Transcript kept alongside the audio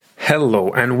Hello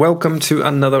and welcome to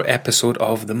another episode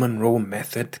of the Monroe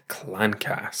Method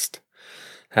Clancast.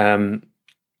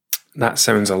 That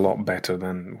sounds a lot better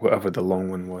than whatever the long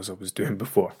one was I was doing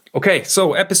before. Okay,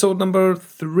 so episode number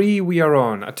 3 we are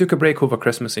on. I took a break over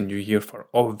Christmas and New Year for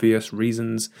obvious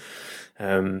reasons.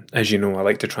 As you know, I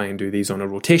like to try and do these on a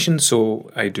rotation,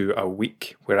 so I do a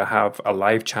week where I have a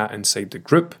live chat inside the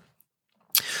group.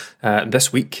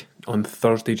 This week, on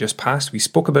Thursday just past, we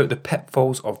spoke about the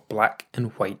pitfalls of black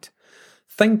and white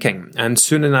thinking, and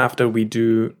soon after we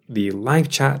do the live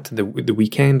chat the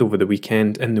weekend, over the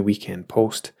weekend, in the weekend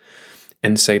post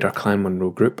inside our Clan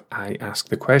Monroe group, I ask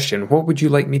the question, what would you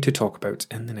like me to talk about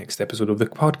in the next episode of the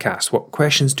podcast? What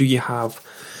questions do you have?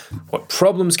 What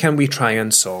problems can we try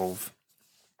and solve?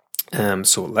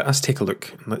 So let us take a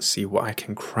look and let's see what I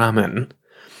can cram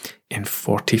in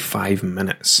 45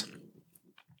 minutes.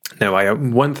 Now,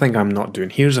 one thing I'm not doing,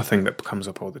 here's a thing that comes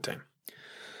up all the time.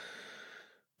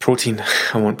 Protein,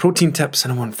 I want protein tips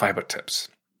and I want fiber tips.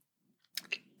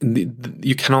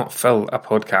 You cannot fill a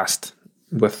podcast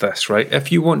with this, right?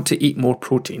 If you want to eat more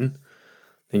protein,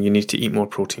 then you need to eat more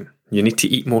protein. You need to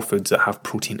eat more foods that have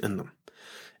protein in them.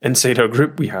 Inside our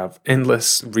group, we have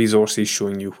endless resources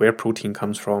showing you where protein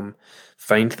comes from.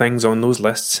 Find things on those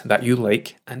lists that you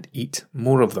like and eat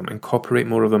more of them. Incorporate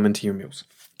more of them into your meals.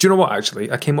 Do you know what,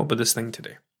 actually? I came up with this thing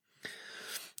today.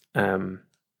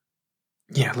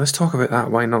 Yeah, let's talk about that.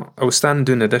 Why not? I was standing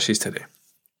doing the dishes today,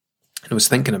 and I was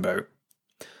thinking about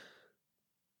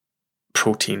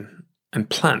protein and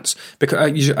plants. Because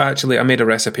I made a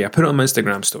recipe. I put it on my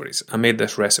Instagram stories. I made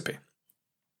this recipe,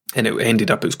 and it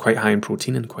was quite high in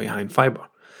protein and quite high in fiber.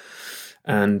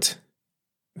 And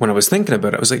when I was thinking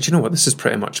about it, I was like, do you know what? This is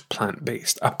pretty much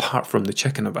plant-based, apart from the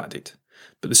chicken I've added.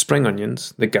 But the spring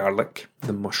onions, the garlic,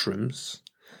 the mushrooms,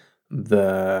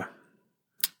 the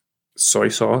soy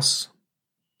sauce,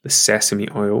 the sesame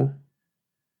oil,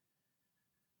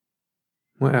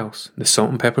 what else? The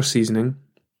salt and pepper seasoning,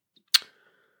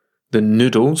 the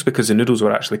noodles, because the noodles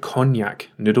were actually cognac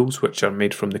noodles, which are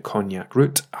made from the cognac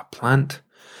root, a plant.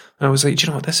 And I was like, do you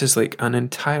know what? This is like an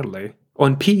entirely...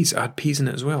 On peas, I had peas in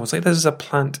it as well. I was like, this is a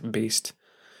plant-based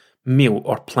meal,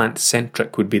 or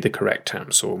plant-centric would be the correct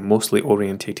term. So mostly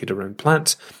orientated around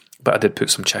plants, but I did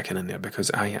put some chicken in there because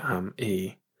I am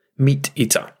a meat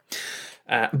eater.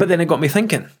 But then it got me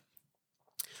thinking,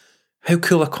 how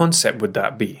cool a concept would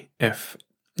that be if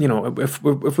we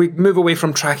move away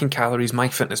from tracking calories,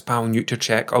 MyFitnessPal,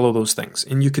 NutriCheck, all of those things,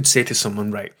 and you could say to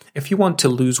someone, right, if you want to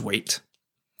lose weight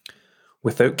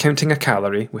without counting a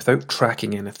calorie, without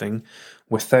tracking anything,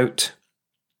 without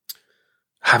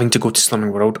having to go to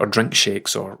Slimming World or drink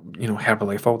shakes or,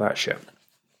 Herbalife, all that shit,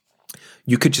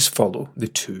 you could just follow the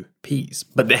 2 Ps.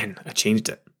 But then I changed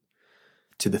it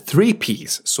to the 3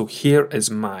 Ps. So here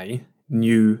is my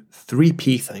new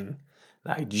 3P thing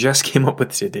that I just came up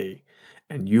with today,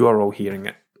 and you are all hearing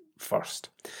it first.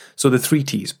 So the 3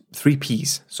 Ps,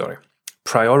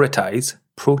 prioritize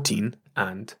protein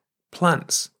and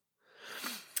plants.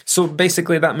 So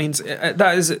basically that means,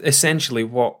 that is essentially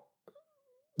what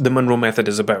the Monroe Method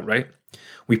is about, right?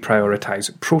 We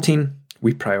prioritize protein,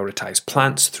 we prioritize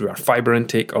plants through our fiber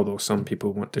intake, although some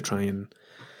people want to try and,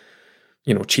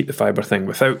 cheat the fiber thing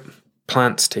without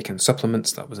plants, taking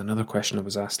supplements. That was another question I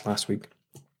was asked last week.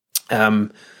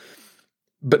 But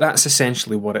that's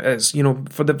essentially what it is.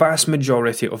 For the vast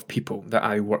majority of people that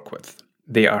I work with,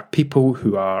 they are people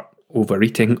who are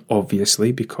overeating,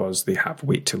 obviously, because they have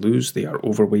weight to lose, they are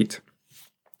overweight,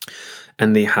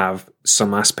 and they have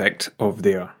some aspect of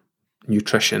their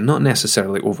nutrition, not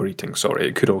necessarily overeating,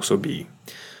 it could also be,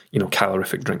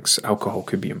 calorific drinks, alcohol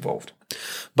could be involved.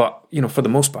 But, for the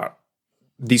most part,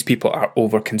 these people are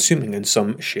over-consuming in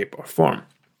some shape or form.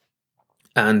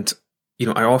 And,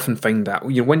 I often find that,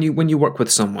 when you work with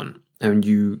someone and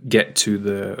you get to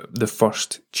the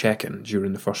first check-in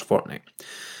during the first fortnight,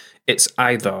 it's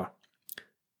either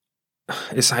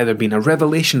been a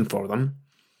revelation for them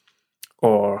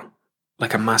or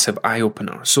like a massive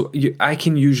eye-opener. So I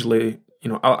can usually,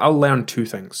 I'll learn 2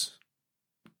 things.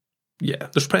 Yeah,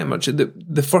 there's pretty much,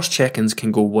 the first check-ins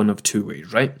can go one of 2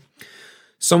 ways, right?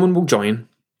 Someone will join,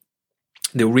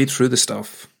 they'll read through the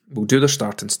stuff, will do their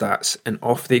starting stats, and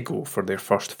off they go for their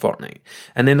first fortnight.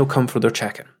 And then they'll come for their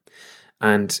check-in.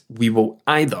 And we will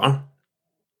either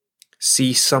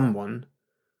see someone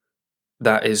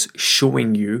that is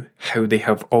showing you how they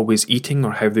have always eating,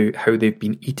 or how they've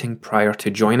been eating prior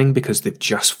to joining because they've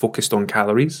just focused on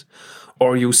calories,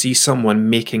 or you'll see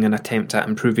someone making an attempt at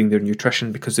improving their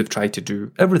nutrition because they've tried to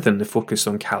do everything. They focus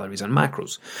on calories and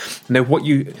macros. Now,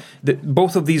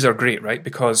 both of these are great, right?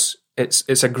 Because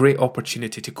it's a great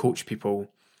opportunity to coach people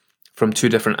from two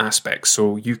different aspects.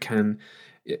 So you can,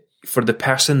 for the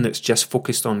person that's just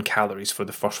focused on calories for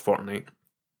the first fortnight,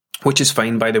 which is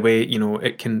fine, by the way,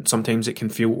 sometimes it can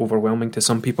feel overwhelming to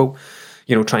some people,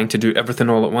 trying to do everything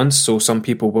all at once. So some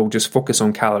people will just focus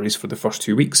on calories for the first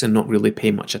 2 weeks and not really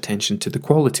pay much attention to the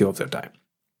quality of their diet.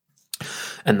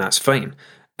 And that's fine.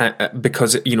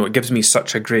 Because, it gives me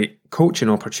such a great coaching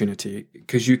opportunity,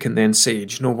 because you can then say,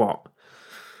 do you know what?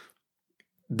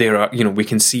 There are, we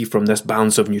can see from this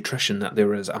balance of nutrition that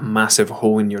there is a massive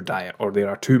hole in your diet, or there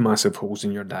are two massive holes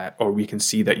in your diet, or we can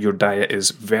see that your diet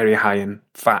is very high in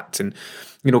fat. And,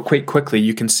 quite quickly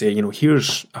you can say,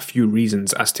 here's a few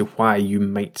reasons as to why you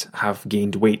might have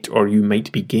gained weight, or you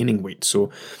might be gaining weight. So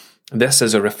this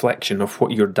is a reflection of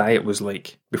what your diet was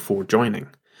like before joining.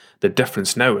 The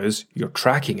difference now is you're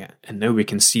tracking it, and now we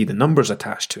can see the numbers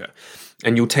attached to it.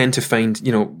 And you'll tend to find,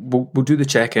 we'll do the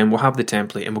check-in, we'll have the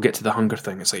template, and we'll get to the hunger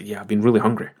thing. It's like, yeah, I've been really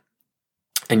hungry.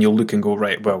 And you'll look and go,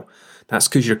 right, well, that's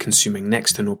because you're consuming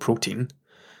next to no protein,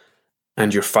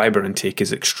 and your fiber intake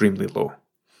is extremely low.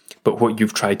 But what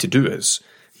you've tried to do is,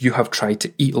 you have tried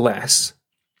to eat less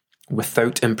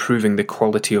without improving the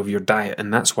quality of your diet,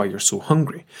 and that's why you're so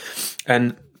hungry.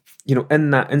 And,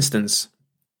 in that instance,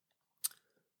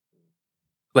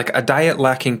 like, a diet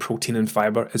lacking protein and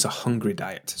fiber is a hungry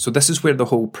diet. So this is where the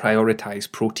whole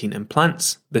Prioritise Protein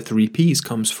Plants, the 3 Ps,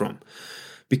 comes from.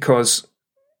 Because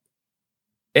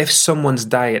if someone's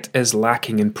diet is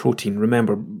lacking in protein,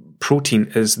 remember, protein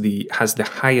has the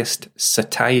highest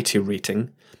satiety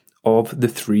rating of the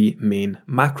 3 main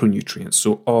macronutrients.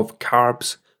 So of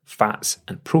carbs, fats,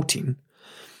 and protein,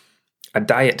 a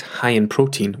diet high in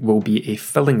protein will be a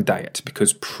filling diet,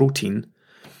 because protein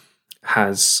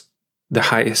has the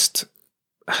highest,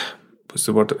 what's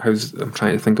the word? I'm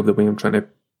trying to think of the way I'm trying to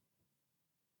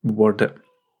word it.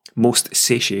 Most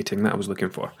satiating, that I was looking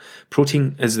for.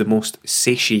 Protein is the most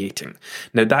satiating.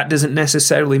 Now, that doesn't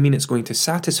necessarily mean it's going to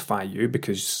satisfy you,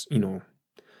 because,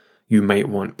 you might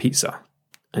want pizza,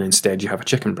 and instead you have a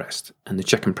chicken breast, and the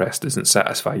chicken breast doesn't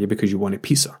satisfy you because you want a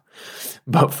pizza.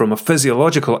 But from a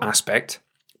physiological aspect,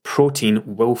 protein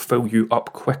will fill you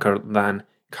up quicker than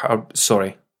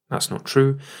that's not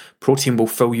true. Protein will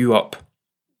fill you up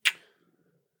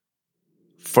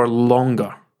for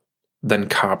longer than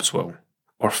carbs will,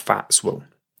 or fats will.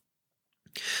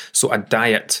 So a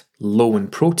diet low in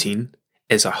protein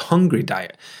is a hungry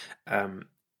diet. And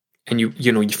you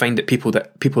find that people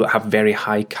that have very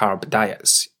high carb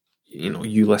diets,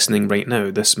 you listening right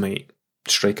now, this might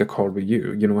strike a chord with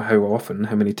you.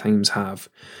 How many times have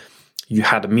you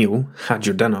had a meal, had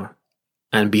your dinner,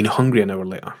 and been hungry an hour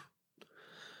later?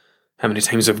 How many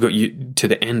times have got you to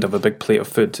the end of a big plate of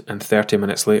food, and 30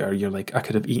 minutes later you're like, I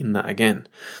could have eaten that again.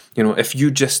 If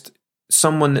you just,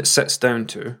 someone that sits down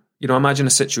to, imagine a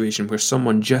situation where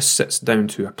someone just sits down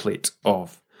to a plate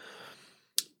of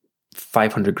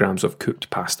 500 grams of cooked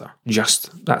pasta.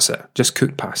 That's it. Just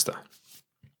cooked pasta.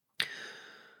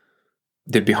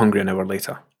 They'd be hungry an hour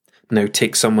later. Now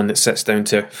take someone that sits down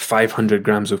to 500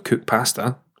 grams of cooked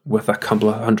pasta with a couple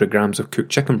of 100 grams of cooked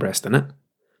chicken breast in it.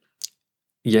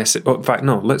 Yes, in fact,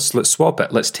 no, let's swap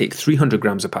it. Let's take 300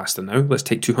 grams of pasta now. Let's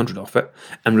take 200 off it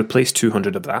and replace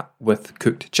 200 of that with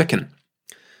cooked chicken.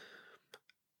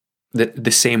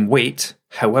 The same weight,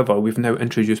 however, we've now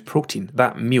introduced protein.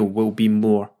 That meal will be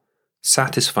more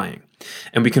satisfying.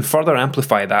 And we can further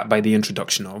amplify that by the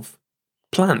introduction of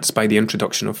plants, by the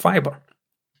introduction of fiber.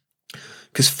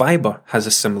 Because fiber has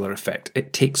a similar effect.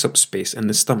 It takes up space in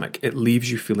the stomach. It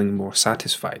leaves you feeling more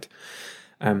satisfied.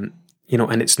 And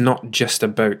it's not just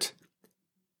about,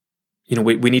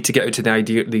 we need to get out to the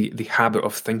idea, the habit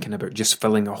of thinking about just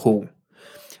filling a hole.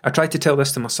 I tried to tell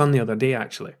this to my son the other day,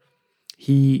 actually.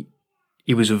 He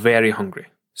was very hungry,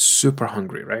 super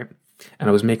hungry, right? And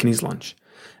I was making his lunch.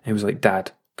 And he was like,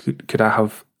 Dad, could I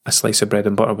have a slice of bread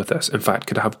and butter with this? In fact,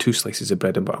 could I have 2 slices of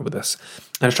bread and butter with this?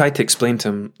 And I tried to explain to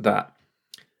him that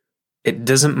it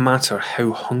doesn't matter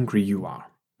how hungry you are.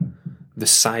 The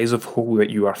size of hole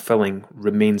that you are filling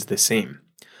remains the same.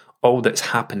 All that's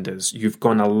happened is you've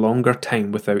gone a longer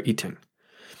time without eating.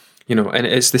 And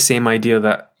it's the same idea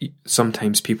that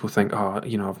sometimes people think,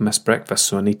 I've missed breakfast,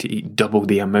 so I need to eat double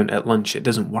the amount at lunch. It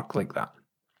doesn't work like that.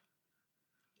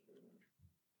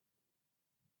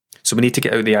 So we need to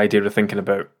get out the idea of thinking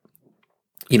about,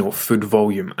 food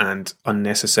volume and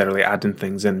unnecessarily adding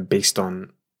things in based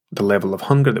on the level of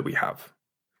hunger that we have.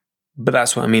 But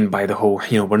that's what I mean by the whole,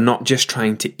 we're not just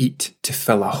trying to eat to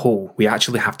fill a hole. We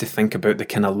actually have to think about the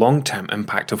kind of long-term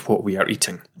impact of what we are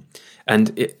eating.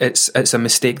 And it's a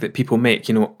mistake that people make,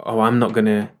 I'm not going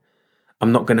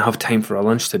to have time for a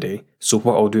lunch today, so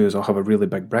what I'll do is I'll have a really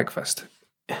big breakfast.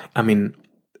 I mean,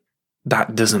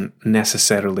 that doesn't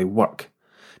necessarily work,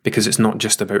 because it's not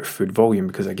just about food volume,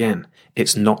 because again,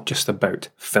 it's not just about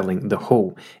filling the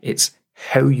hole. It's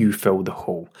how you fill the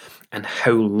hole and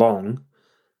how long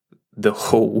the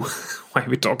hole, why are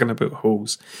we talking about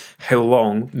holes? How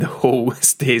long the hole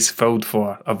stays filled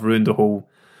for. I've ruined the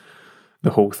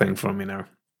whole thing for me now.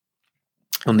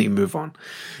 I'll need to move on.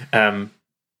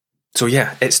 So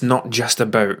yeah, it's not just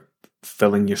about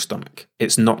filling your stomach.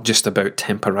 It's not just about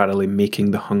temporarily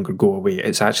making the hunger go away.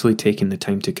 It's actually taking the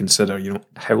time to consider,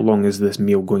 how long is this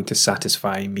meal going to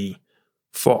satisfy me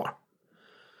for?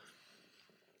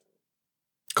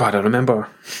 God, I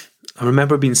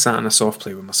remember being sat in a soft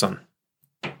play with my son,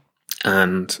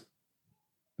 and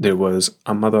there was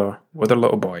a mother with her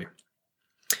little boy,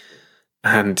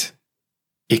 and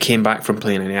he came back from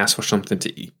playing and he asked for something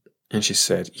to eat, and she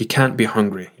said, "You can't be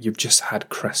hungry, you've just had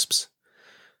crisps."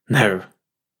 Now,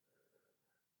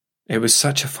 it was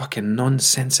such a fucking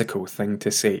nonsensical thing to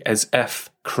say, as if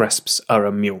crisps are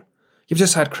a meal. You've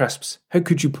just had crisps. How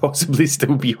could you possibly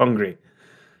still be hungry?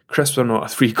 Crisps are not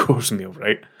a 3-course meal,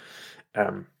 right?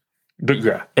 But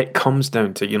yeah, it comes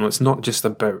down to, it's not just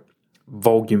about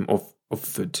volume of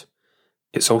food.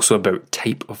 It's also about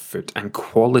type of food and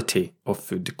quality of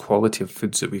food, the quality of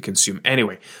foods that we consume.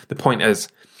 Anyway, the point is,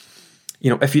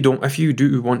 if you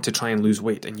do want to try and lose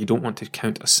weight and you don't want to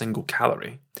count a single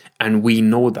calorie, and we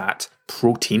know that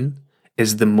protein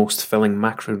is the most filling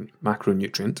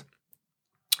macronutrient,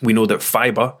 we know that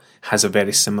fiber has a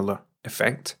very similar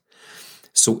effect.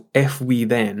 So if we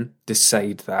then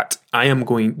decide that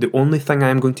the only thing I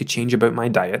am going to change about my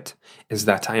diet is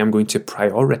that I am going to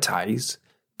prioritize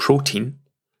protein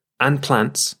and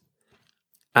plants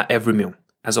at every meal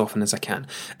as often as I can.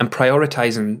 And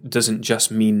prioritizing doesn't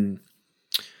just mean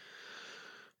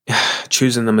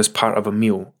choosing them as part of a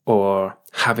meal or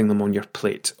having them on your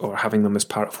plate or having them as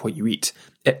part of what you eat.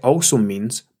 It also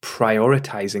means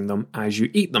prioritizing them as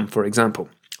you eat them. For example,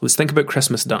 let's think about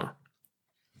Christmas dinner.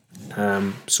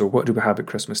 So what do we have at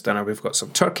Christmas dinner? We've got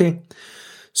some turkey,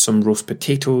 some roast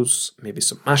potatoes, maybe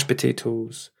some mashed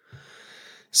potatoes,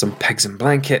 some pigs in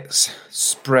blankets,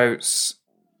 sprouts,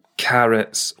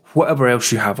 carrots, whatever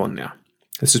else you have on there.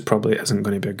 This probably isn't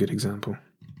going to be a good example.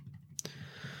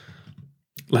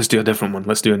 Let's do a different one.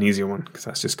 Let's do an easier one, because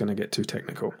that's just going to get too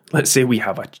technical. Let's say we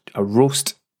have a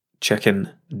roast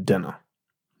chicken dinner.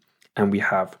 And we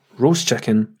have roast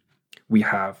chicken, we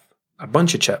have a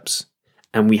bunch of chips,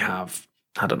 and we have,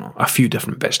 a few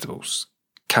different vegetables.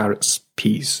 Carrots,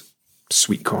 peas,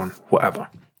 sweet corn, whatever.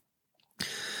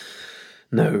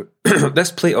 Now,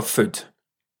 this plate of food,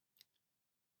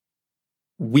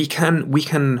 we can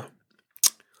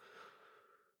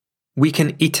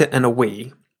eat it in a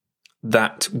way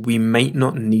that we might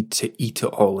not need to eat it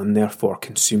all and therefore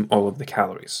consume all of the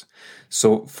calories.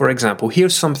 So, for example,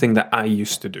 here's something that I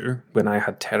used to do when I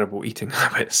had terrible eating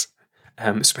habits,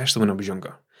 especially when I was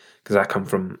younger. Because I come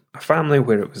from a family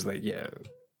where it was like, yeah,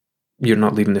 you're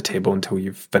not leaving the table until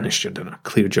you've finished your dinner,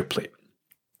 cleared your plate.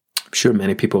 I'm sure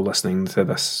many people listening to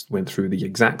this went through the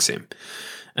exact same.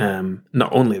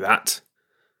 Not only that,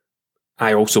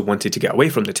 I also wanted to get away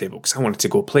from the table because I wanted to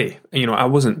go play. And, I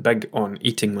wasn't big on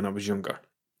eating when I was younger.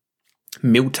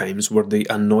 Meal times were the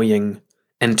annoying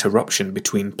interruption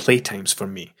between playtimes for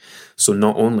me. So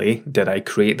not only did I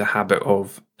create the habit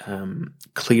of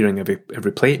clearing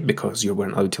every plate because you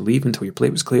weren't allowed to leave until your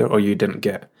plate was clear, or you didn't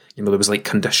get, there was like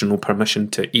conditional permission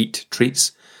to eat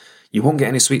treats. You won't get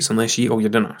any sweets unless you eat all your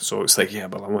dinner. So it's like, yeah,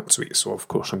 but I want sweets, so of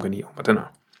course I'm going to eat all my dinner.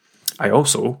 I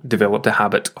also developed a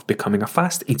habit of becoming a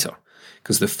fast eater,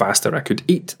 because the faster I could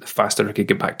eat, the faster I could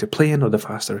get back to playing, or the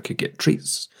faster I could get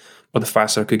treats, or the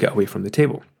faster I could get away from the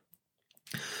table.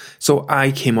 So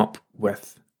I came up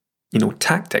with,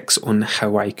 tactics on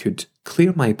how I could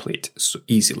clear my plate so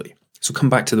easily. So come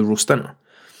back to the roast dinner.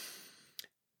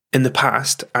 In the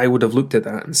past, I would have looked at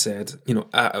that and said,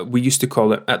 we used to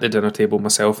call it at the dinner table,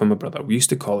 myself and my brother, we used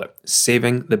to call it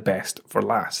saving the best for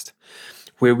last,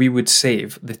 where we would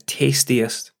save the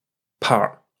tastiest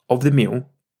part of the meal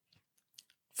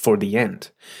for the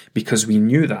end, because we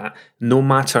knew that no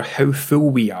matter how full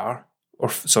we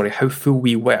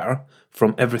were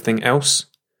from everything else,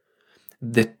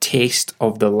 the taste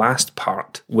of the last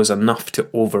part was enough to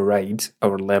override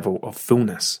our level of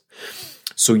fullness.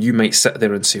 So you might sit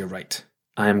there and say, right,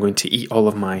 I am going to eat all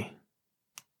of my,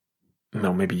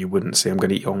 well, maybe you wouldn't say I'm going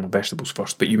to eat all my vegetables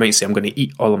first, but you might say I'm going to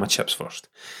eat all of my chips first.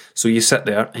 So you sit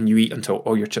there and you eat until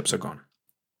all your chips are gone.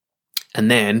 And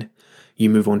then you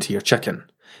move on to your chicken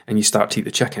and you start to eat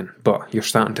the chicken, but you're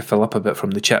starting to fill up a bit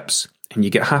from the chips, and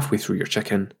you get halfway through your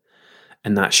chicken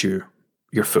and that's you're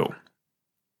full.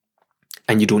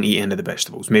 and you don't eat any of the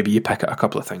vegetables. Maybe you pick out a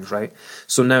couple of things, right?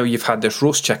 So now you've had this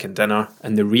roast chicken dinner,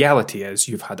 and the reality is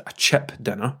you've had a chip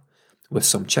dinner with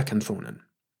some chicken thrown in.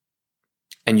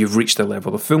 And you've reached a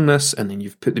level of fullness, and then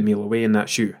you've put the meal away, and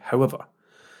that's you. However,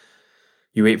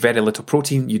 you ate very little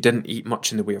protein, you didn't eat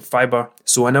much in the way of fibre,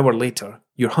 so an hour later,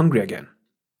 you're hungry again.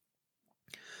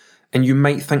 And you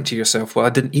might think to yourself, well, I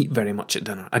didn't eat very much at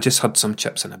dinner. I just had some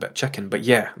chips and a bit of chicken. But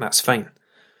yeah, that's fine.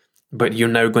 But you're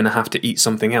now going to have to eat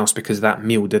something else because that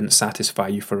meal didn't satisfy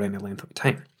you for any length of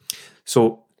time.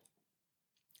 So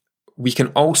we can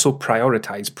also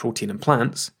prioritise protein and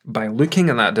plants by looking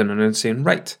at that dinner and saying,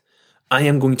 right, I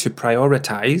am going to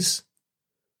prioritise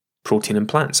protein and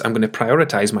plants. I'm going to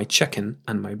prioritise my chicken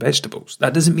and my vegetables.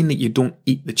 That doesn't mean that you don't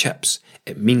eat the chips.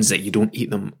 It means that you don't eat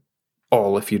them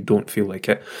all if you don't feel like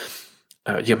it.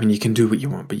 You can do what you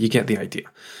want, but you get the idea.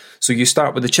 So you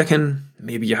start with the chicken,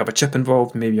 maybe you have a chip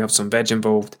involved, maybe you have some veg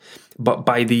involved, but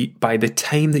by the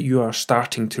time that you are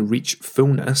starting to reach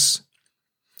fullness,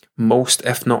 most,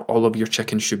 if not all of your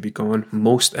chicken should be gone,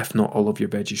 most, if not all of your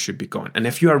veggies should be gone. And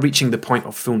if you are reaching the point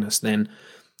of fullness, then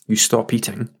you stop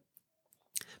eating.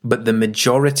 But the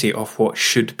majority of what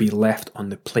should be left on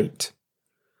the plate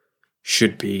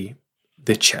should be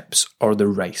the chips or the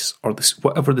rice or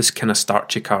whatever this kind of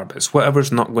starchy carb is,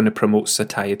 whatever's not going to promote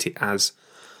satiety as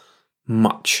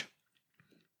much.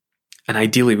 And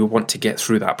ideally, we want to get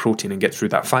through that protein and get through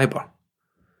that fibre.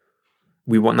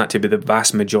 We want that to be the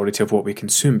vast majority of what we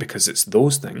consume because it's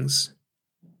those things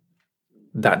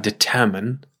that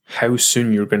determine how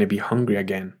soon you're going to be hungry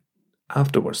again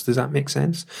afterwards. Does that make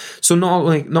sense? So not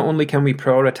only can we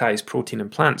prioritise protein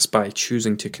and plants by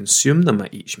choosing to consume them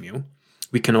at each meal,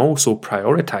 we can also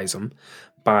prioritise them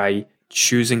by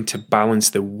choosing to balance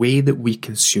the way that we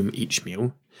consume each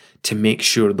meal to make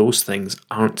sure those things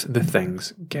aren't the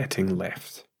things getting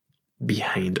left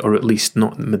behind, or at least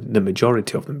not the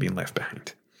majority of them being left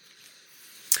behind.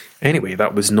 Anyway,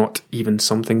 that was not even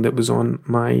something that was on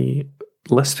my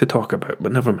list to talk about,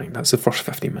 but never mind, that's the first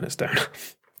 15 minutes down.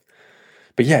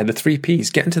 But yeah, the 3 Ps,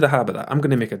 get into the habit of that. I'm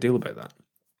going to make a deal about that.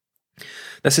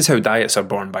 This is how diets are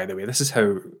born, by the way. This is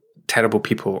how terrible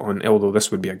people although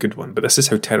this would be a good one, but this is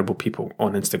how terrible people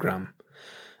on Instagram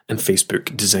and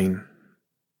Facebook design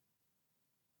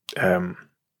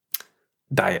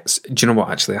diets. Do you know what,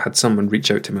 actually? I had someone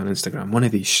reach out to me on Instagram, one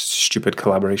of these stupid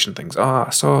collaboration things. I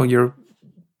saw your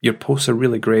posts are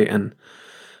really great, and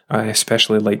I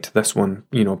especially liked this one,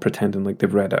 pretending like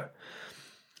they've read it,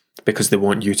 because they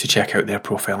want you to check out their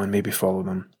profile and maybe follow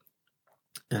them.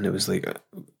 And it was like,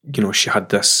 she had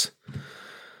this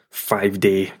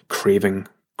 5-day craving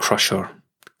crusher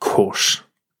course.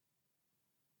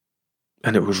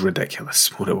 And it was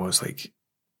ridiculous what it was. Like,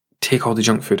 take all the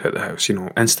junk food out of the house,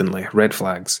 instantly. Red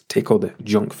flags. Take all the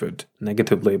junk food.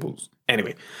 Negative labels.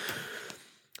 Anyway.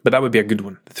 But that would be a good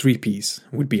one. The 3 Ps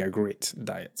would be a great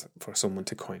diet for someone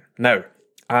to coin. Now,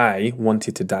 I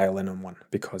wanted to dial in on one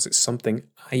because it's something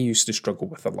I used to struggle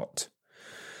with a lot.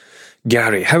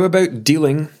 Gary, how about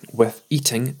dealing with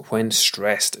eating when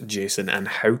stressed, Jason, and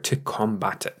how to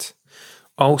combat it?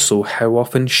 Also, how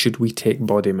often should we take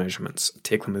body measurements?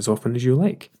 Take them as often as you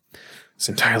like. It's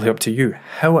entirely up to you.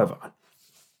 However,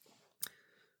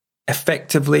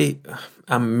 effectively,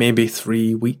 maybe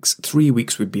 3 weeks. 3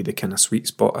 weeks would be the kind of sweet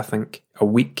spot, I think. A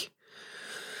week.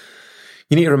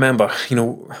 You need to remember,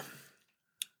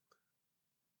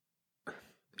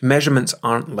 measurements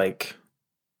aren't like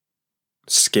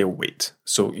scale weight.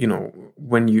 So,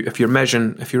 if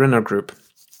you're in a group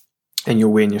and you're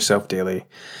weighing yourself daily,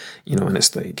 and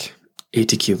it's like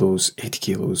 80 kilos,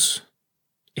 80.1,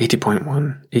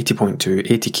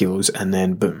 80.2, 80 kilos, and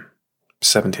then boom,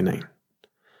 79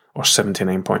 or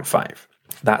 79.5.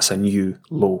 That's a new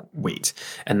low weight.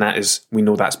 And we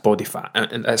know that's body fat.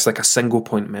 And it's like a single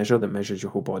point measure that measures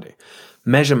your whole body.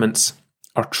 Measurements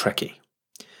are tricky.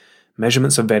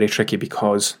 Measurements are very tricky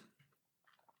because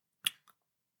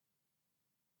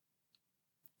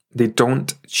they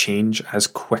don't change as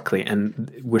quickly,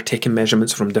 and we're taking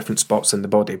measurements from different spots in the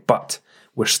body, but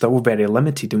we're still very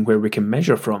limited in where we can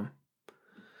measure from.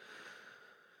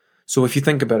 So if you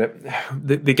think about it,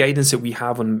 the guidance that we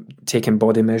have on taking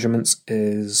body measurements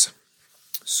is,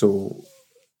 so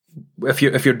if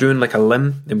you're doing like a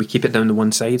limb, then we keep it down to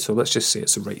one side. So let's just say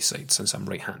it's the right side since I'm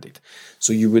right-handed.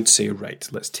 So you would say, right,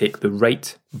 let's take the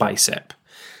right bicep.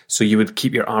 So you would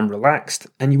keep your arm relaxed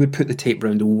and you would put the tape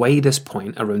around the widest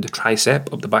point around the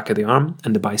tricep up the back of the arm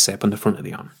and the bicep on the front of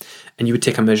the arm. And you would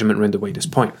take a measurement around the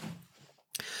widest point.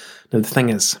 Now the thing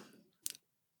is,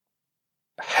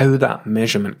 how that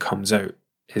measurement comes out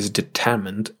is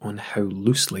determined on how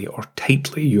loosely or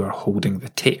tightly you are holding the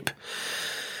tape.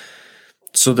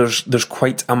 So there's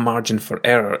quite a margin for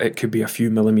error. It could be a few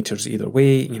millimeters either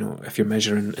way. If you're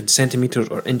measuring in centimeters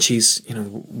or inches,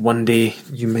 one day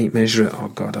you might measure it. Oh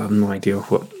God, I have no idea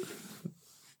what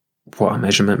a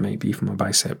measurement might be for my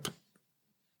bicep.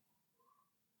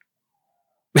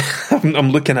 I'm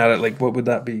looking at it like, what would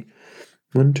that be?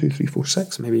 1, 2, 3, 4,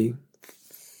 6, maybe.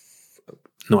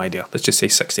 No idea. Let's just say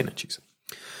 16 inches.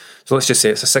 So let's just say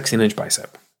it's a 16-inch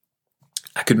bicep.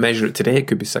 I could measure it today, it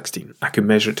could be 16. I could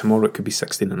measure it tomorrow, it could be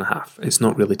 16 and a half. It's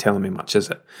not really telling me much, is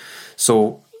it?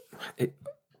 So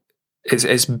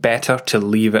it's better to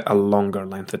leave it a longer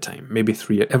length of time, maybe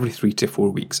every 3 to 4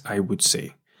 weeks, I would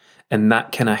say. And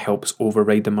that kind of helps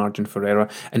override the margin for error.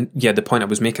 And yeah, the point I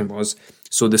was making was,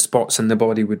 so the spots in the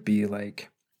body would be like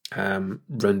round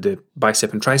the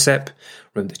bicep and tricep,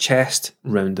 round the chest,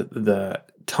 round the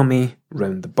tummy,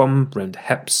 round the bum, round the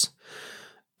hips,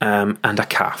 and a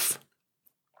calf.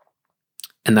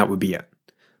 And that would be it.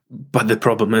 But the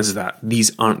problem is that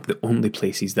these aren't the only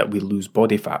places that we lose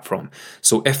body fat from.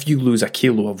 So if you lose a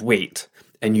kilo of weight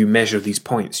and you measure these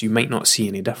points, you might not see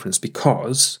any difference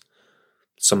because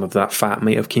some of that fat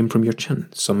might have came from your chin,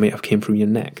 some might have came from your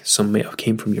neck, some might have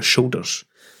came from your shoulders,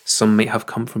 some might have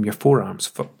come from your forearms.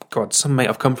 For God, some might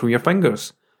have come from your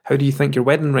fingers. How do you think your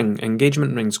wedding ring,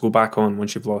 engagement rings go back on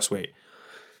once you've lost weight?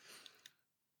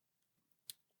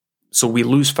 So we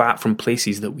lose fat from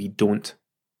places that we don't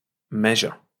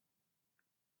measure.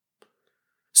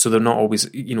 So they're not always,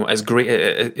 as great.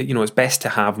 It's best to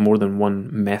have more than one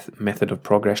method of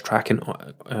progress tracking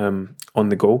on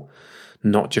the go,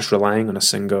 not just relying on a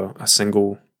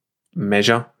single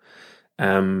measure.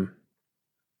 But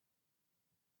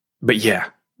yeah,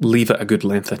 leave it a good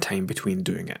length of time between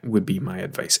doing it would be my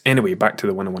advice. Anyway, back to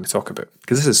the one I want to talk about,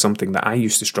 because this is something that I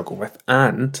used to struggle with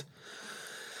and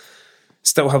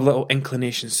still have little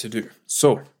inclinations to do.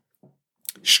 So,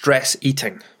 stress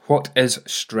eating. What is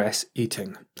stress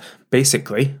eating?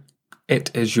 Basically, it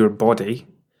is your body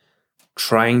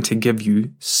trying to give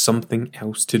you something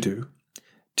else to do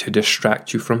to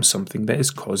distract you from something that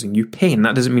is causing you pain.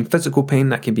 That doesn't mean physical pain,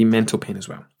 that can be mental pain as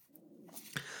well.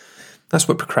 That's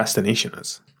what procrastination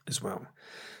is as well.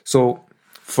 So,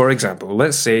 for example,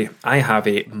 let's say I have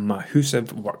a massive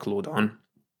workload on.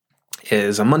 It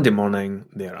is a Monday morning,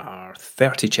 there are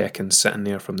 30 check-ins sitting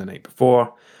there from the night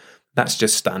before. That's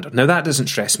just standard. Now, that doesn't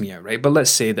stress me out, right? But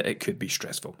let's say that it could be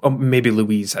stressful. Or maybe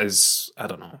Louise is,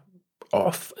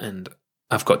 off and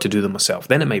I've got to do them myself.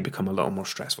 Then it might become a little more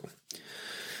stressful.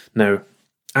 Now,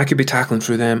 I could be tackling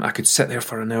through them. I could sit there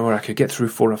for an hour. I could get through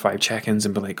 4 or 5 check-ins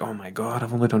and be like, oh my God,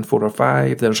 I've only done 4 or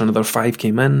 5. There's another 5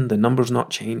 came in. The number's not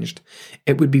changed.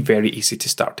 It would be very easy to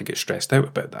start to get stressed out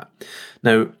about that.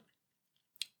 Now,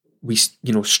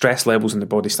 stress levels in the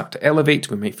body start to elevate.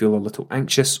 We might feel a little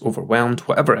anxious, overwhelmed,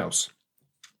 whatever else.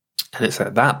 And it's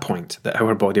at that point that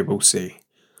our body will say,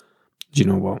 do you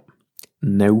know what?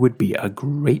 Now would be a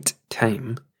great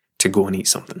time to go and eat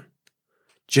something.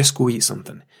 Just go eat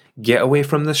something. Get away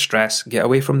from the stress. Get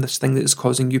away from this thing that is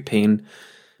causing you pain,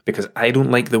 because I don't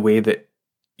like the way that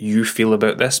you feel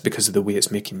about this because of the way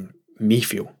it's making me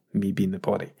feel, me being the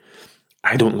body.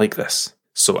 I don't like this.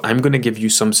 So I'm going to give you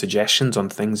some suggestions on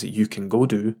things that you can go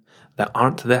do that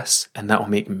aren't this, and that will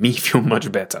make me feel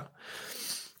much better.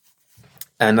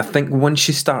 And I think once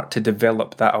you start to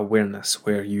develop that awareness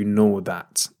where you know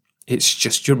that it's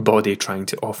just your body trying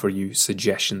to offer you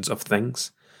suggestions of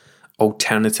things,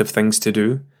 alternative things to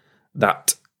do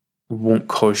that won't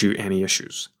cause you any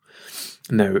issues.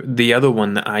 Now, the other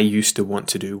one that I used to want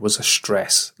to do was a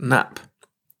stress nap.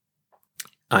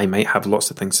 I might have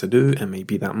lots of things to do. It may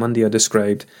be that Monday I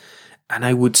described. And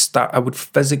I would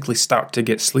physically start to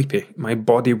get sleepy. My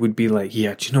body would be like,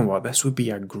 yeah, do you know what? This would be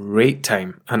a great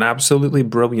time, an absolutely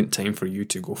brilliant time for you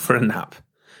to go for a nap.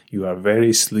 You are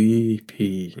very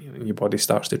sleepy. And your body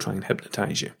starts to try and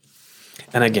hypnotize you.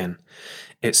 And again,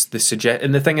 it's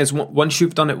and the thing is, once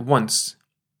you've done it once,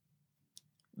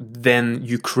 then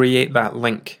you create that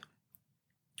link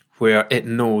where it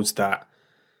knows that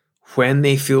when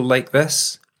they feel like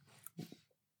this,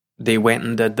 they went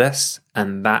and did this,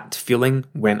 and that feeling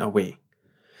went away.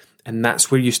 And that's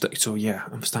where you start. So yeah,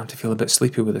 I'm starting to feel a bit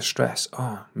sleepy with the stress.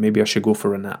 Oh, maybe I should go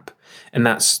for a nap. And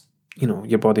that's,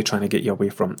 your body trying to get you away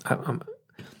from.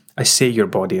 I say your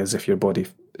body as if your body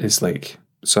is like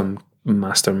some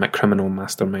criminal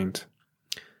mastermind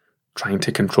trying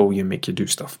to control you and make you do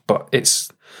stuff. But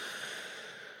it's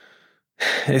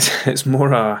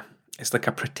more it's like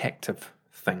a protective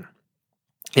thing.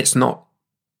 It's not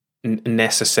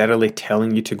necessarily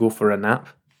telling you to go for a nap.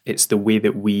 It's the way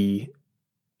that we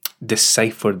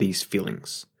decipher these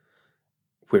feelings,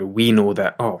 where we know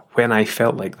that, when I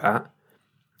felt like that,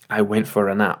 I went for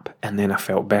a nap and then I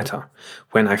felt better.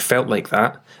 When I felt like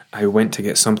that, I went to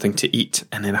get something to eat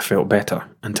and then I felt better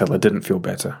until I didn't feel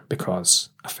better because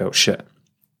I felt shit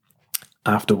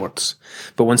afterwards.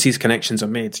 But once these connections are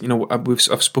made,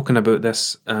 I've spoken about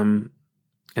this in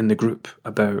the group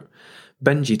about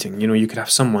binge eating. You could have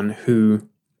someone who,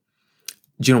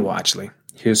 do you know what, actually?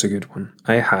 Here's a good one.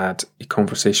 I had a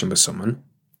conversation with someone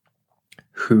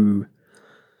who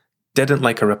didn't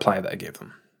like a reply that I gave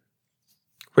them,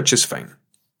 which is fine.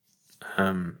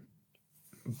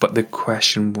 But the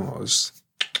question was,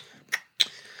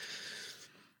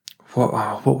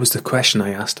 what was the question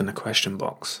I asked in the question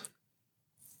box?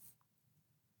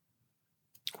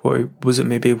 What was it?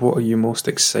 Maybe, what are you most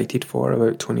excited for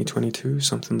about 2022?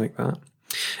 Something like that.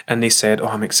 And they said,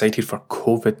 I'm excited for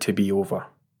COVID to be over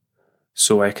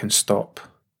so I can stop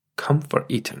comfort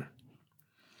eating.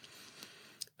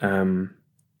 And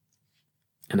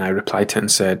I replied to it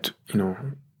and said,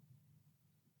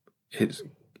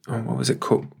 what was it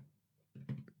called?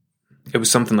 It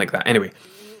was something like that. Anyway,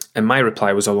 and my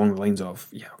reply was along the lines of,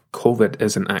 COVID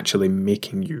isn't actually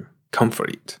making you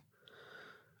comfort eat.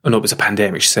 Oh no, it was a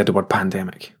pandemic. She said the word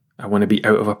pandemic. I want to be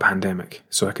out of a pandemic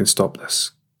so I can stop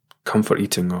this comfort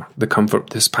eating, or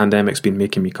this pandemic's been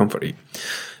making me comfort eat.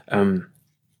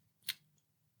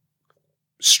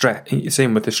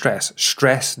 Same with the stress.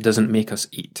 Stress doesn't make us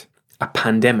eat. A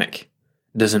pandemic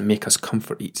doesn't make us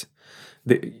comfort eat.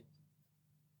 The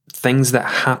things that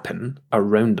happen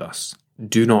around us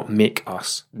do not make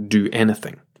us do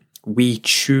anything. We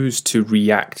choose to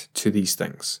react to these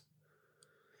things.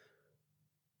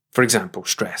 For example,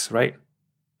 stress, right?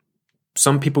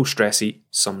 Some people stress eat,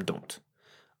 some don't.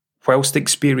 Whilst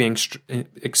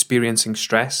experiencing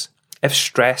stress, if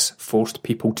stress forced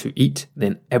people to eat,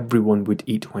 then everyone would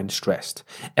eat when stressed.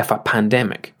 If a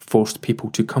pandemic forced people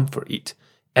to comfort eat,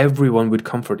 everyone would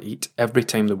comfort eat every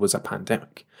time there was a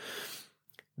pandemic.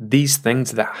 These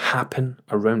things that happen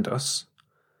around us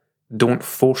don't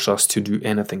force us to do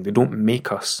anything. They don't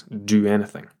make us do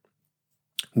anything.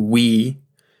 We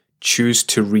choose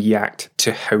to react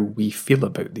to how we feel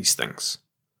about these things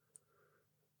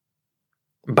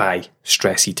by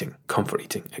stress eating, comfort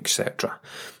eating, etc.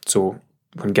 So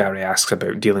when Gary asks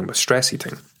about dealing with stress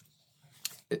eating,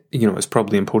 it's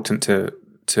probably important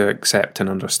to accept and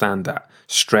understand that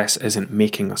stress isn't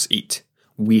making us eat.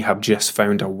 We have just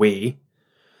found a way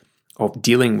of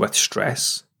dealing with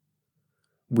stress.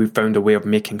 We've found a way of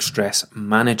making stress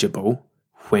manageable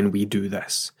when we do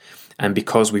this. And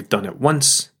because we've done it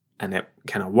once and it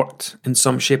kind of worked in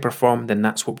some shape or form, then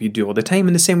that's what we do all the time,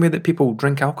 in the same way that people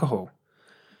drink alcohol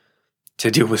to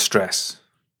deal with stress.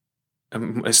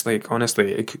 It's like,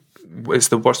 honestly, it's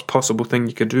the worst possible thing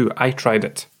you could do. I tried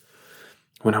it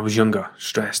when I was younger,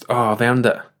 stressed. I've earned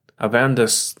it. I've earned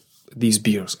these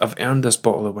beers. I've earned this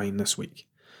bottle of wine this week.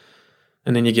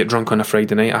 And then you get drunk on a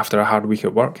Friday night after a hard week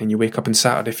at work, and you wake up on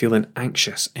Saturday feeling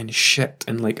anxious and shit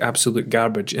and like absolute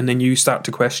garbage. And then you start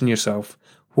to question yourself,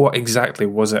 what exactly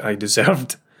was it I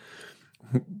deserved?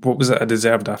 What was it I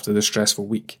deserved after the stressful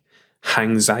week?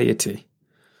 Anxiety,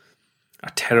 a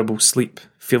terrible sleep,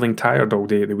 feeling tired all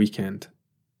day at the weekend,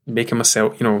 making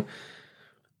myself,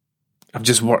 I've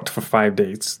just worked for 5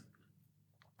 days.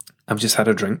 I've just had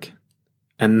a drink.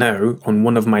 And now, on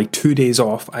one of my 2 days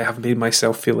off, I have made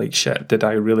myself feel like shit. Did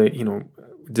I really,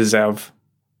 deserve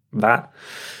that?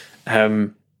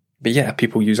 But yeah,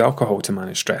 people use alcohol to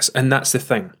manage stress. And that's the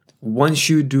thing. Once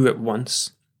you do it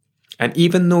once, and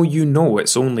even though you know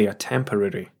it's only a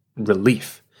temporary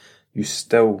relief, you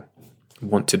still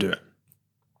want to do it.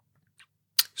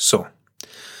 So,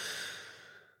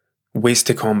 ways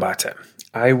to combat it.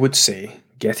 I would say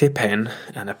get a pen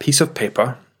and a piece of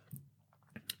paper.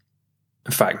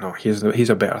 In fact, no, here's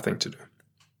a better thing to do.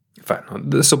 In fact, no,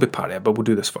 this will be part of it, but we'll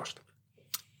do this first.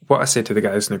 What I say to the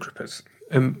guys in the group is,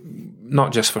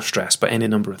 not just for stress, but any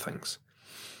number of things.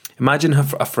 Imagine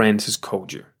if a friend has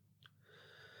called you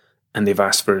and they've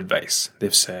asked for advice.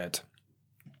 They've said,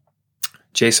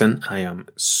 Jason, I am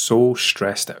so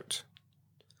stressed out.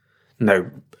 Now,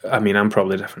 I'm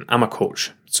probably different. I'm a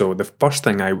coach. So the first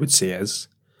thing I would say is,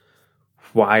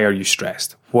 why are you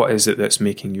stressed? What is it that's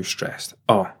making you stressed?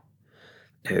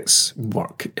 It's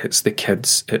work, it's the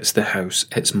kids, it's the house,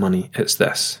 it's money, it's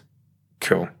this.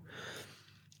 Cool.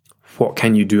 What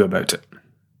can you do about it?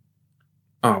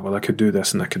 I could do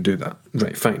this and I could do that.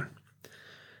 Right, fine.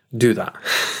 Do that.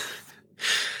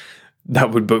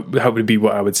 That would be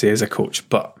what I would say as a coach.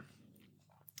 But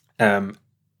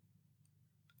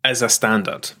as a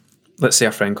standard, let's say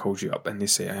a friend calls you up and they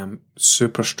say, I am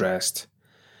super stressed.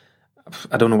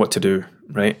 I don't know what to do,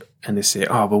 right? And they say,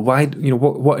 oh, well, why,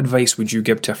 what advice would you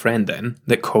give to a friend then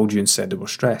that called you and said they were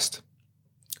stressed?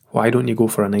 Why don't you go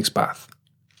for a nice bath?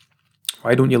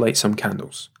 Why don't you light some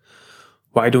candles?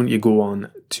 Why don't you go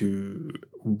on to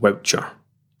Woucher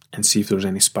and see if there's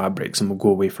any spa breaks and we'll go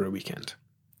away for a weekend?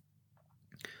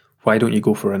 Why don't you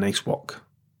go for a nice walk?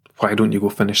 Why don't you go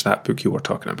finish that book you were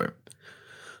talking about?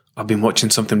 I've been watching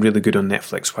something really good on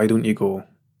Netflix. Why don't you go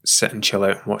sit and chill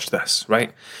out and watch this,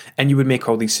 right? And you would make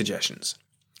all these suggestions.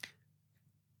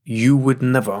 You would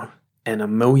never in a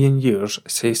million years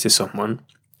say to someone,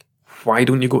 why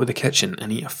don't you go to the kitchen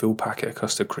and eat a full packet of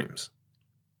custard creams?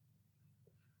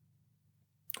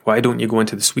 Why don't you go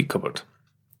into the sweet cupboard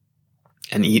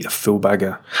and eat a full bag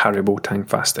of Haribo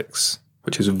Tangfastics,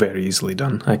 which is very easily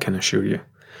done, I can assure you.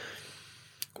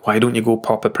 Why don't you go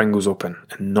pop a Pringles open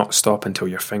and not stop until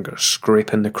your fingers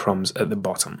scraping the crumbs at the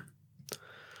bottom?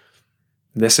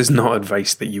 This is not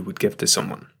advice that you would give to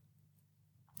someone,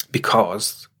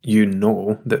 because you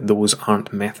know that those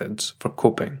aren't methods for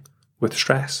coping with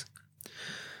stress.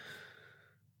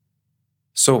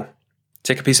 So,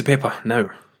 take a piece of paper now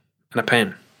and a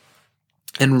pen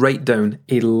and write down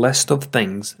a list of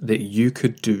things that you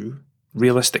could do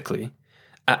realistically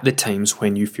at the times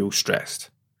when you feel stressed.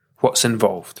 What's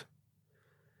involved?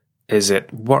 Is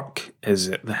it work? Is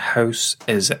it the house?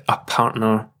 Is it a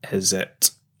partner? Is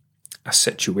it a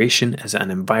situation? Is it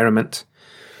an environment?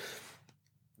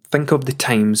 Think of the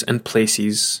times and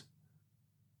places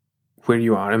where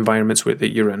you are, environments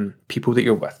that you're in, people that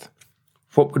you're with.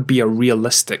 What would be a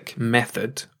realistic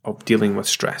method of dealing with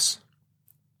stress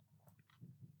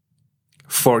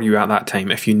for you at that time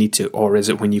if you need to? Or is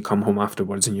it when you come home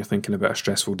afterwards and you're thinking about a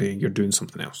stressful day, you're doing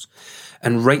something else?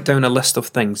 And write down a list of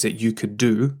things that you could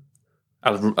do,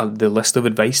 the list of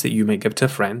advice that you might give to a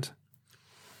friend,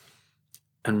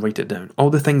 and write it down. All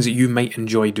the things that you might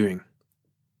enjoy doing.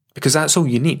 Because that's all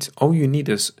you need. All you need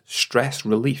is stress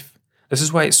relief. This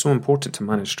is why it's so important to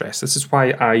manage stress. This is why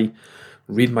I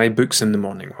read my books in the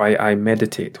morning, why I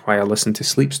meditate, why I listen to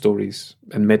sleep stories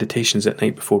and meditations at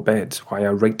night before bed, why I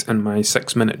write in my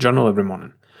 6-minute journal every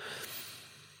morning.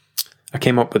 I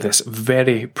came up with this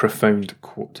very profound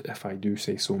quote, if I do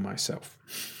say so myself.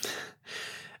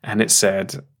 And it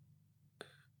said,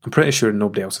 I'm pretty sure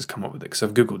nobody else has come up with it because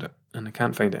I've Googled it and I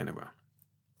can't find it anywhere.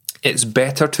 It's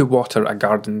better to water a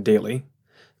garden daily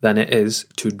than it is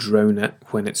to drown it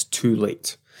when it's too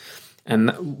late.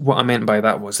 And what I meant by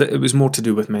that was that it was more to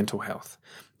do with mental health.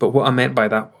 But what I meant by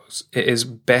that was it is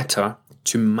better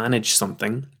to manage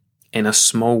something in a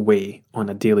small way on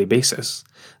a daily basis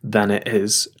than it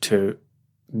is to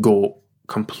go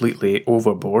completely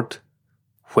overboard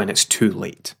when it's too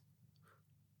late.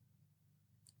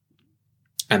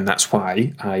 And that's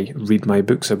why I read my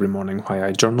books every morning, why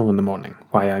I journal in the morning,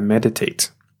 why I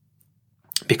meditate.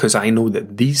 Because I know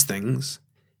that these things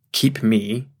keep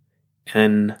me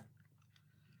in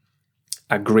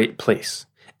a great place.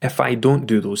 If I don't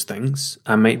do those things,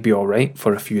 I might be all right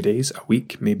for a few days, a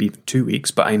week, maybe even 2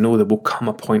 weeks, but I know there will come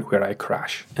a point where I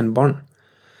crash and burn.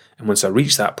 And once I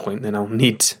reach that point, then I'll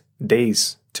need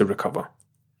days to recover.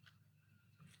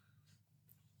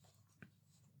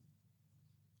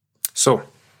 So,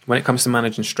 when it comes to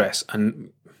managing stress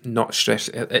and not stress,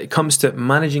 it comes to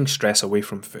managing stress away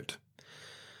from food.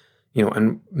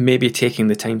 And maybe taking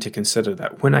the time to consider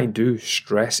that when I do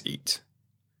stress eat,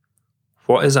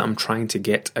 what is it I'm trying to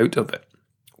get out of it?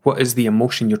 What is the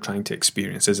emotion you're trying to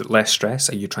experience? Is it less stress?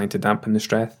 Are you trying to dampen the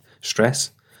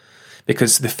stress?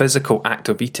 Because the physical act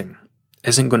of eating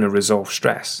isn't going to resolve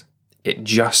stress. It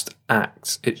just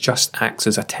acts. It just acts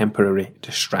as a temporary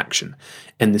distraction.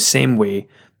 In the same way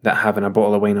that having a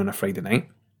bottle of wine on a Friday night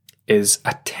is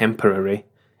a temporary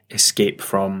escape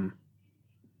from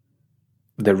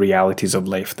the realities of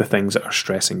life, the things that are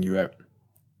stressing you out.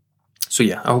 So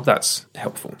yeah, I hope that's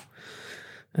helpful.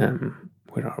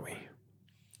 Where are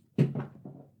we?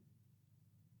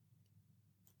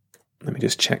 Let me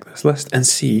just check this list and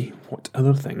see what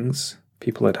other things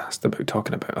people had asked about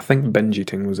talking about. I think binge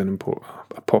eating was a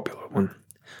popular one.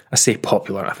 I say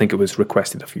popular, I think it was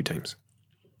requested a few times.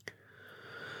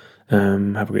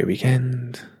 Have a great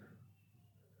weekend.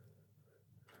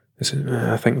 This is,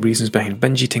 I think reasons behind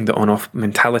binge eating, the on-off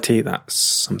mentality. That's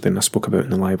something I spoke about in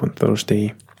the live on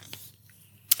Thursday.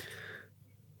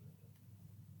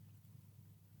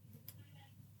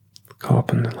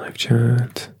 Cop in the live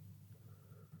chat.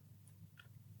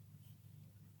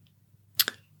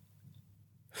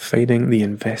 Finding the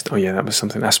invest. Oh yeah, that was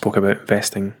something I spoke about,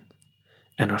 investing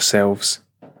in ourselves.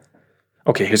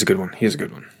 Okay, here's a good one.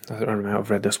 I might have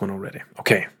read this one already.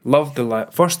 Okay, love the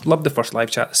first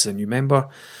live chat. This is a new member.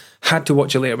 Had to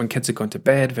watch it later when kids had gone to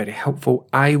bed. Very helpful.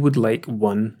 I would like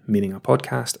one, meaning a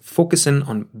podcast, focusing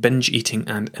on binge eating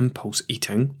and impulse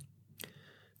eating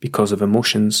because of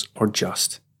emotions or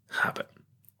just habit.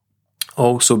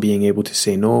 Also being able to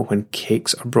say no when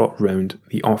cakes are brought round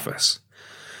the office,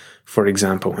 for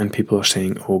example, and people are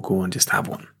saying, oh, go and just have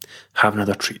one. Have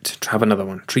another treat. Have another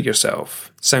one. Treat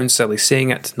yourself. Sounds silly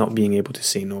saying it, not being able to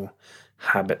say no.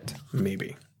 Habit,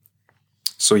 maybe.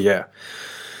 So yeah.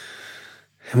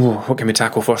 Whoa, what can we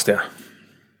tackle first there?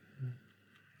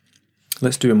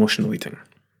 Let's do emotional eating.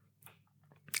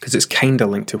 Because it's kind of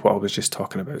linked to what I was just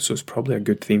talking about, so it's probably a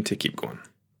good theme to keep going.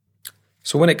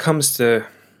 So when it comes to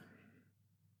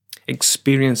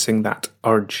experiencing that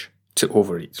urge to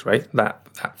overeat, right?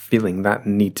 That feeling, that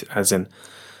need, as in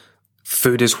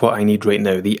food is what I need right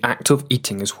now. The act of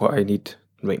eating is what I need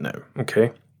right now,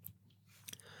 okay?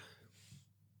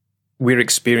 We're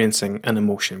experiencing an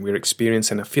emotion, we're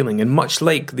experiencing a feeling, and much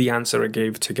like the answer I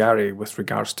gave to Gary with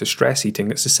regards to stress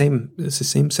eating, it's the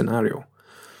same scenario.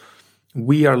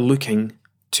 We are looking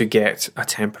to get a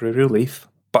temporary relief,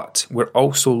 but we're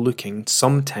also looking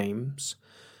sometimes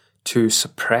to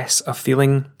suppress a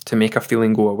feeling, to make a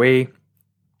feeling go away.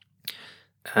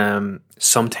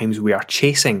 Sometimes we are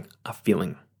chasing a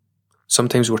feeling.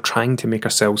 Sometimes we're trying to make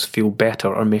ourselves feel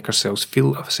better or make ourselves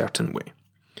feel a certain way.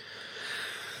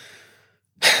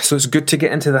 So it's good to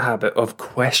get into the habit of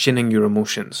questioning your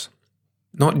emotions.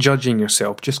 Not judging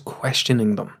yourself, just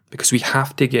questioning them. Because we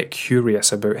have to get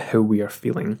curious about how we are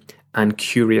feeling and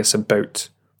curious about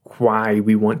why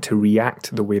we want to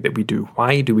react the way that we do.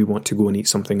 Why do we want to go and eat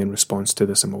something in response to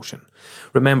this emotion?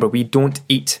 Remember, we don't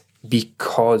eat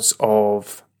because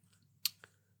of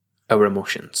our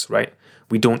emotions, right?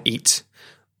 We don't eat.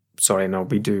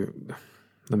 We do.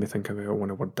 Let me think about how I want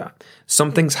to word that.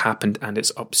 Something's happened and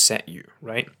it's upset you,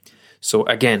 right? So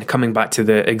again, coming back to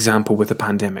the example with the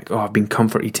pandemic. Oh, I've been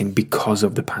comfort eating because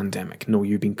of the pandemic. No,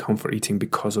 you've been comfort eating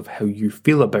because of how you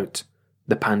feel about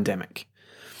the pandemic.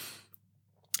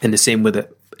 And the same with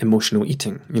it, emotional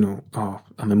eating. Oh,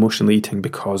 I'm emotionally eating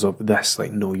because of this.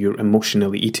 Like, no, you're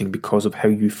emotionally eating because of how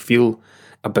you feel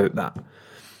about that.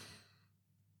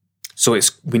 So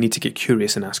we need to get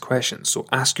curious and ask questions. So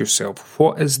ask yourself,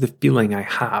 what is the feeling I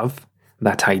have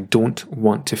that I don't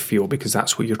want to feel? Because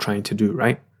that's what you're trying to do,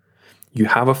 right? You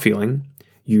have a feeling,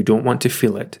 you don't want to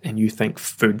feel it, and you think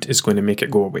food is going to make it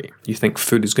go away. You think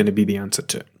food is going to be the answer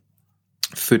to it.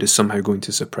 Food is somehow going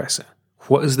to suppress it.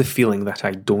 What is the feeling that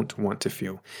I don't want to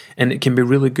feel? And it can be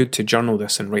really good to journal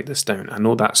this and write this down. I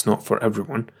know that's not for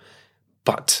everyone,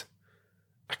 but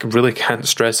I really can't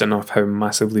stress enough how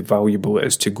massively valuable it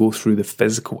is to go through the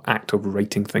physical act of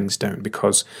writing things down,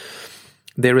 because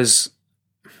there's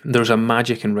a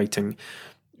magic in writing.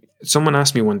 Someone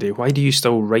asked me one day, why do you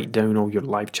still write down all your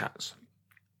live chats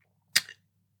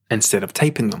instead of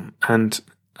typing them? And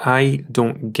I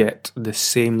don't get the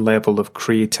same level of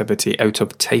creativity out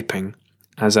of typing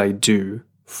as I do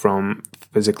from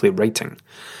physically writing,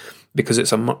 because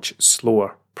it's a much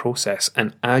slower process.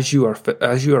 And as you are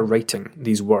writing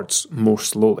these words more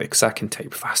slowly, because I can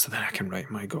type faster than I can write,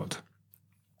 my God.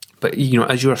 But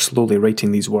as you are slowly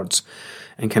writing these words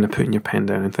and kind of putting your pen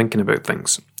down and thinking about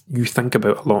things, you think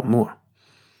about a lot more.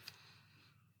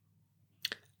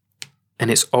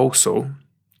 And it's also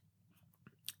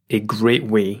a great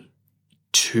way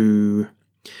to,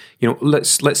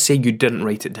 let's say you didn't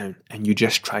write it down and you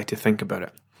just try to think about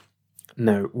it.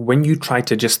 Now, when you try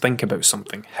to just think about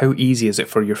something, how easy is it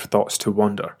for your thoughts to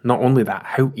wander? Not only that,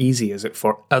 how easy is it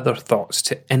for other thoughts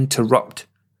to interrupt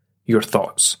your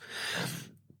thoughts?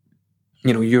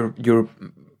 Your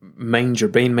mind, your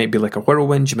brain might be like a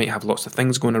whirlwind. You might have lots of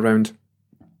things going around.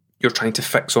 You're trying to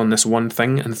fix on this one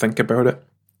thing and think about it.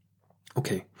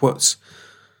 Okay, what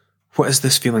is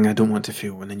this feeling I don't want to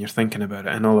feel? And then you're thinking about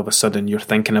it, and all of a sudden you're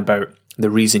thinking about the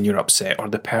reason you're upset, or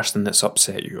the person that's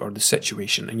upset you, or the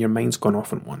situation, and your mind's gone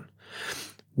off on one.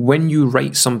 When you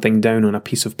write something down on a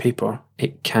piece of paper,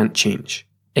 it can't change.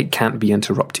 It can't be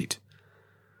interrupted.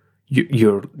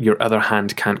 Your other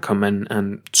hand can't come in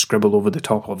and scribble over the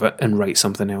top of it and write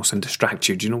something else and distract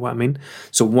you. Do you know what I mean?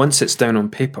 So once it's down on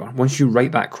paper, once you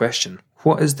write that question,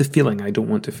 what is the feeling I don't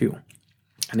want to feel?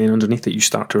 And then underneath it, you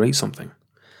start to write something.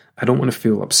 I don't want to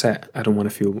feel upset. I don't want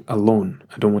to feel alone.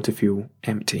 I don't want to feel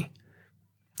empty.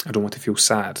 I don't want to feel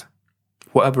sad.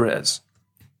 Whatever it is.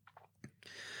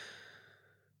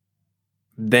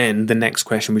 Then the next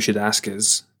question we should ask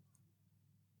is,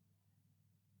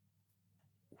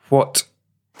 what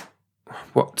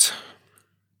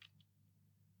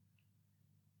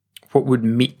would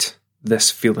meet this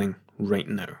feeling right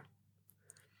now?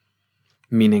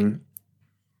 Meaning,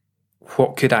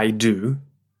 what could I do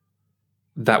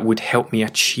that would help me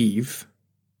achieve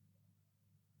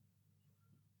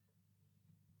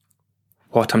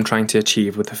what I'm trying to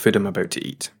achieve with the food I'm about to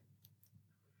eat?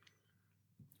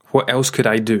 What else could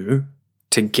I do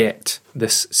to get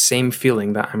this same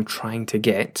feeling that I'm trying to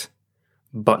get,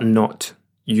 but not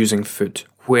using food?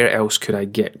 Where else could I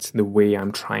get the way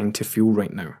I'm trying to feel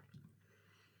right now?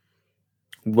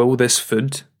 Will this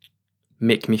food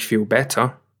make me feel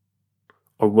better,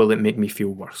 or will it make me feel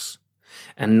worse?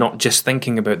 And not just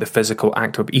thinking about the physical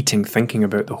act of eating, thinking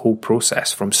about the whole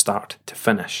process from start to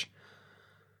finish.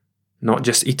 Not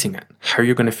just eating it, how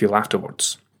you're going to feel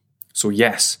afterwards. So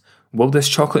yes, will this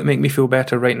chocolate make me feel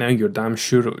better right now? You're damn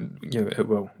sure it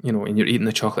will. And you're eating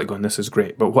the chocolate going, this is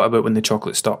great. But what about when the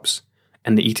chocolate stops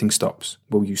and the eating stops?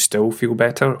 Will you still feel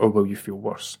better, or will you feel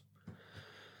worse?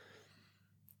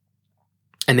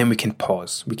 And then we can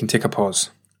pause. We can take a pause.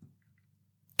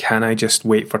 Can I just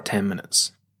wait for 10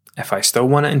 minutes? If I still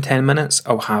want it in 10 minutes,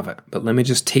 I'll have it. But let me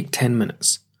just take 10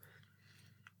 minutes.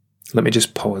 Let me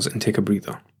just pause and take a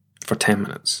breather for 10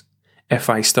 minutes. If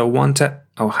I still want it,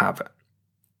 I'll have it.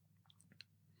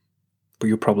 But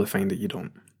you'll probably find that you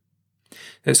don't.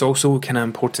 It's also kind of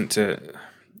important to,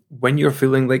 when you're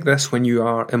feeling like this, when you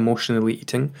are emotionally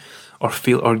eating, or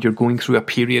you're going through a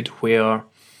period where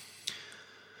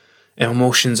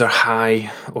emotions are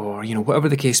high, or whatever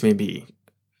the case may be,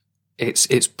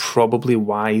 it's probably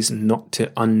wise not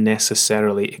to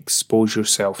unnecessarily expose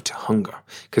yourself to hunger,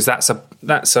 because that's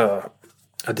a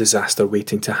disaster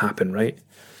waiting to happen, right?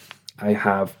 I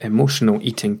have emotional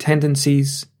eating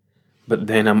tendencies, but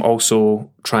then I'm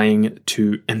also trying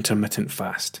to intermittent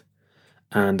fast,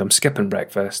 and I'm skipping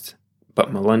breakfast,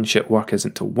 but my lunch at work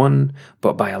isn't till 1,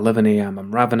 but by 11 a.m.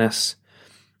 I'm ravenous,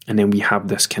 and then we have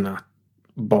this kind of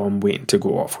bomb waiting to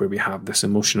go off where we have this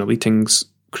emotional eatings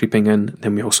creeping in,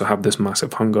 then we also have this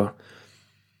massive hunger.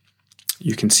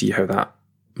 You can see how that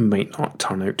might not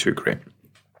turn out too great.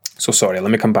 So sorry,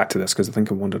 let me come back to this because I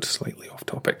think I wandered slightly off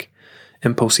topic.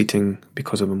 Impulse eating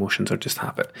because of emotions or just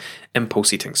habit.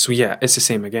 Impulse eating. So yeah, it's the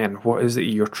same again. What is it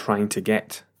you're trying to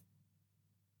get?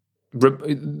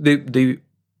 The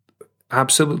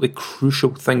absolutely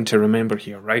crucial thing to remember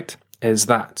here, right, is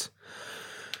that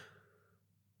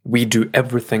we do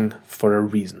everything for a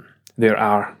reason. There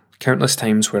are countless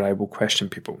times where I will question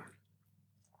people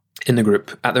in the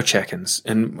group at their check-ins,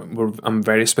 and I'm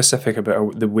very specific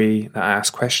about the way that I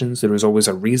ask questions. There is always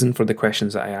a reason for the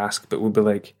questions that I ask, but we'll be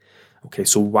like, okay,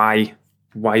 so why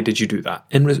did you do that?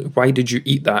 Why did you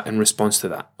eat that in response to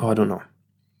that? Oh, I don't know.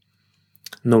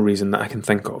 No reason that I can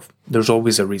think of. There's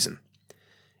always a reason.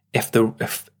 If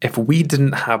we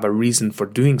didn't have a reason for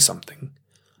doing something,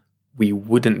 we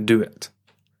wouldn't do it.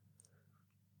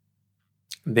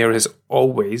 There is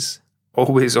always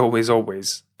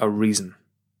a reason.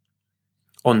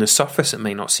 On the surface, it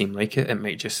might not seem like it. It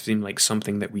might just seem like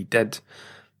something that we did.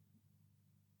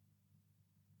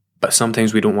 But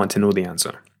sometimes we don't want to know the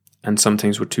answer. And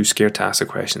sometimes we're too scared to ask the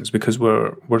questions because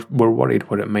we're worried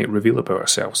what it might reveal about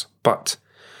ourselves. But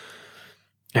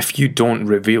if you don't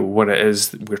reveal what it is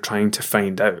that we're trying to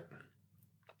find out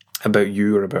about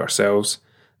you or about ourselves,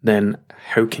 then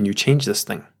how can you change this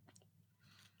thing?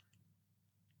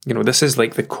 This is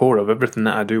like the core of everything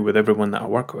that I do with everyone that I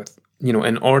work with.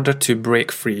 In order to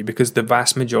break free, because the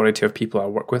vast majority of people I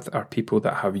work with are people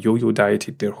that have yo-yo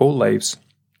dieted their whole lives,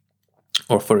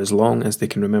 or for as long as they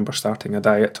can remember starting a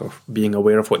diet or being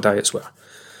aware of what diets were.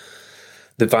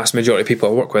 The vast majority of people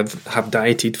I work with have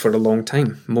dieted for a long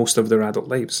time, most of their adult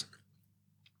lives.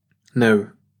 Now,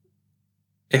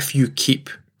 if you keep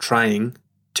trying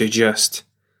to just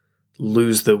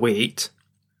lose the weight,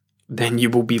 then you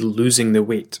will be losing the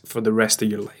weight for the rest of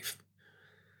your life.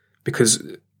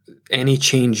 Because any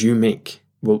change you make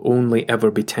will only ever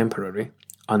be temporary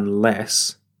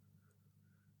unless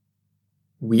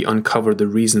we uncover the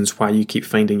reasons why you keep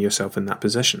finding yourself in that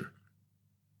position.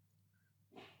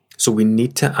 So we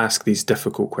need to ask these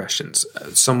difficult questions.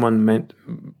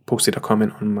 Someone posted a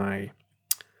comment on my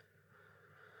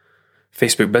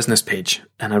Facebook business page,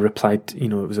 and I replied,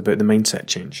 it was about the mindset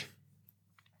change.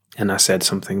 And I said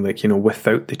something like,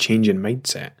 without the change in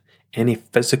mindset, any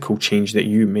physical change that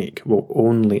you make will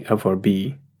only ever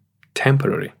be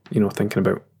temporary, thinking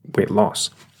about weight loss.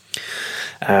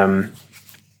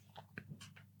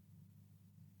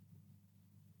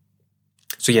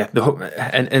 So yeah,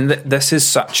 this is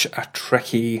such a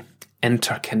tricky,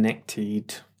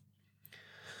 interconnected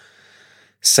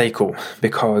cycle,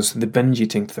 because the binge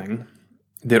eating thing,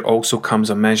 there also comes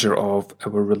a measure of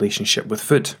our relationship with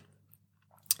food.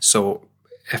 So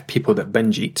if people that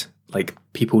binge eat, like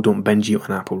people don't binge eat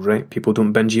on apples, right? People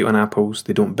don't binge eat on apples.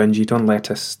 They don't binge eat on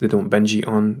lettuce. They don't binge eat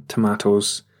on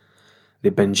tomatoes. They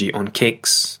binge eat on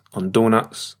cakes, on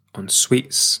donuts, on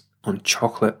sweets, on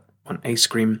chocolate, on ice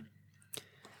cream.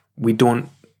 We don't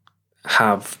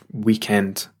have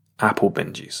weekend apple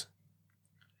binges.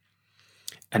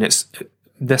 And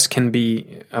this can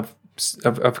be,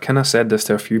 I've kind of said this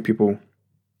to a few people,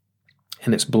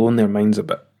 and it's blown their minds a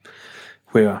bit,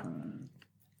 where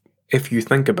if you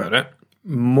think about it,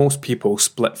 most people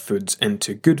split foods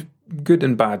into good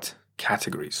and bad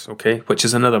categories, okay? Which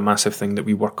is another massive thing that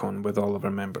we work on with all of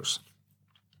our members.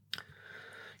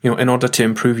 In order to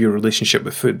improve your relationship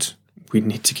with food, we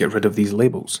need to get rid of these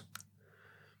labels.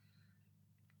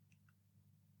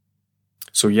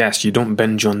 So yes, you don't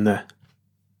binge on the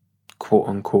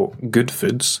quote-unquote good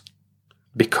foods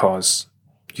because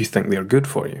you think they're good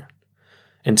for you.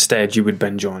 Instead, you would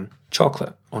binge on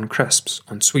chocolate, on crisps,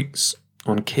 on sweets,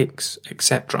 on cakes,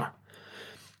 etc.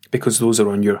 because those are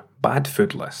on your bad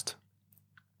food list.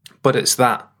 But it's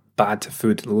that bad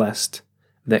food list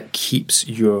that keeps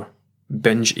your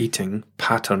binge eating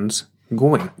patterns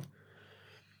going.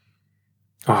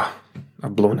 Oh,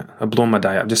 I've blown it. I've blown my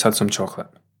diet. I've just had some chocolate.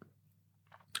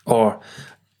 Or,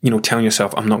 telling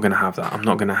yourself, I'm not going to have that. I'm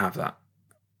not going to have that.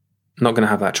 I'm not going to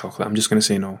have that chocolate. I'm just going to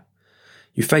say no.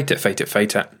 You fight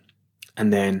it.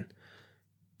 And then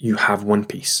you have one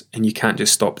piece. And you can't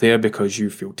just stop there because you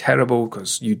feel terrible,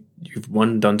 because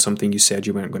you've done something you said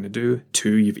you weren't going to do.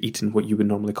 2, you've eaten what you would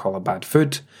normally call a bad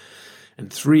food.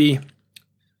 And 3,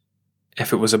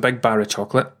 if it was a big bar of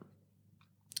chocolate,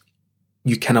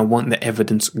 you kind of want the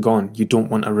evidence gone. You don't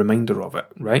want a reminder of it,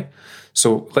 right?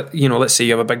 So, let's say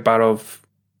you have a big bar of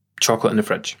chocolate in the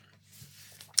fridge,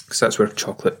 because that's where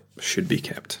chocolate should be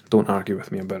kept. Don't argue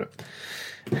with me about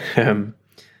it.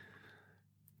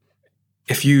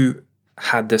 If you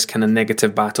had this kind of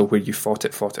negative battle where you fought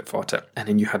it, and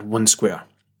then you had one square,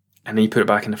 and then you put it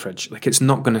back in the fridge, it's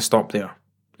not going to stop there.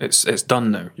 It's done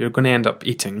now. You're going to end up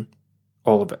eating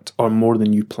all of it, or more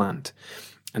than you planned.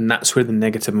 And that's where the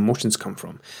negative emotions come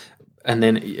from. And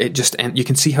then you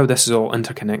can see how this is all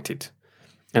interconnected,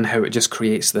 and how it just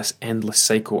creates this endless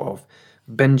cycle of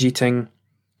binge eating,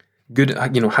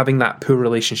 having that poor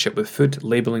relationship with food,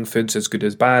 labeling foods as good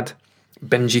as bad,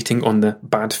 binge eating on the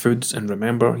bad foods. And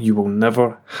remember, you will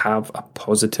never have a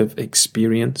positive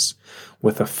experience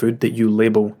with a food that you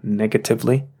label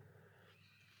negatively.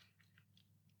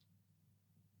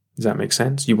 Does that make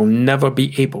sense? You will never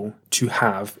be able to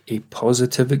have a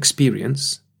positive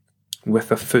experience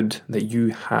with a food that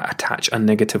you attach a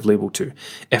negative label to.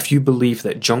 If you believe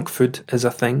that junk food is a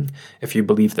thing, if you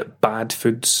believe that bad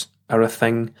foods are a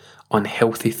thing,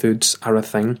 unhealthy foods are a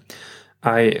thing,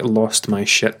 I lost my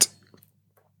shit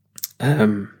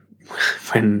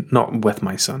when, not with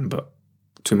my son, but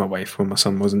to my wife when my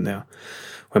son wasn't there.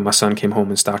 When my son came home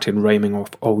and started rhyming off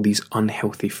all these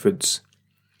unhealthy foods.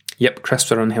 Yep,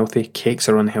 crisps are unhealthy, cakes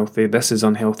are unhealthy, this is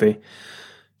unhealthy.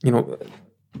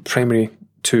 Primary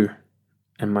 2,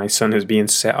 and my son is being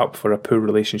set up for a poor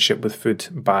relationship with food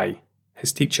by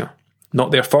his teacher.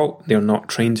 Not their fault, they're not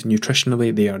trained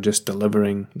nutritionally, they are just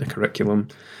delivering the curriculum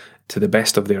to the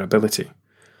best of their ability.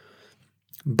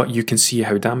 But you can see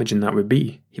how damaging that would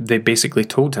be. They basically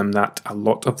told him that a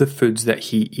lot of the foods that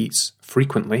he eats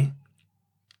frequently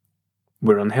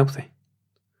were unhealthy.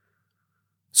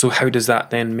 So how does that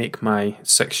then make my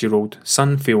 6-year-old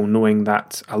son feel, knowing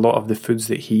that a lot of the foods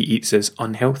that he eats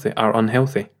are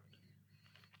unhealthy?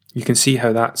 You can see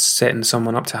how that's setting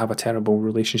someone up to have a terrible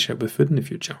relationship with food in the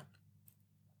future.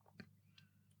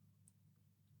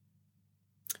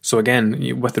 So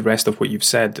again, with the rest of what you've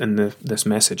said in this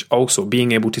message, also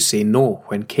being able to say no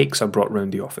when cakes are brought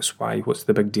round the office. Why? What's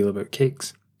the big deal about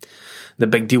cakes? The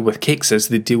big deal with cakes is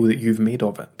the deal that you've made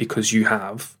of it, because you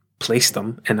have placed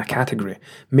them in a category.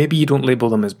 Maybe you don't label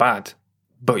them as bad,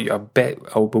 but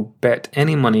I will bet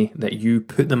any money that you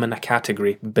put them in a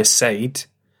category beside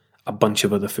a bunch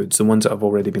of other foods, the ones that I've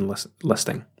already been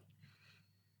listing.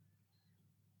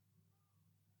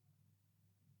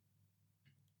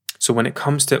 So when it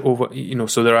comes to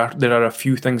so there are a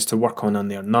few things to work on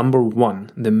there. Number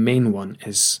 1, the main one,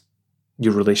 is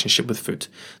your relationship with food.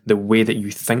 The way that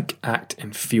you think, act,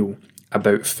 and feel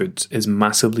about foods is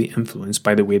massively influenced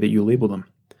by the way that you label them.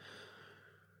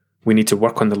 We need to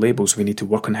work on the labels. We need to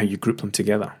work on how you group them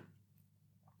together.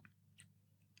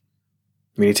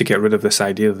 We need to get rid of this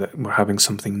idea that we're having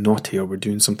something naughty, or we're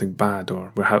doing something bad,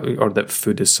 or that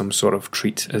food is some sort of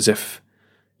treat, as if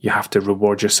you have to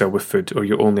reward yourself with food, or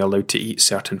you're only allowed to eat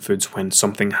certain foods when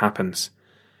something happens,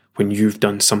 when you've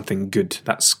done something good.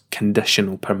 That's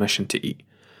conditional permission to eat.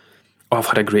 Oh, I've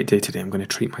had a great day today, I'm going to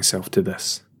treat myself to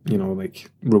this.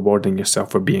 Like rewarding yourself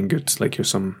for being good, like you're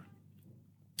some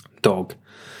dog.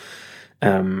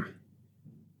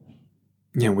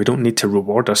 we don't need to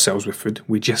reward ourselves with food.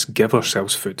 We just give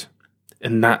ourselves food.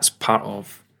 And that's part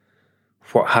of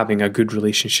what having a good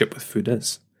relationship with food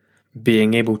is.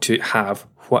 Being able to have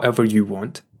whatever you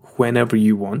want, whenever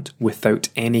you want, without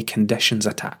any conditions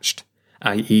attached.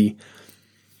 I.e.,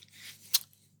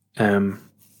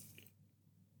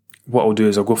 what I'll do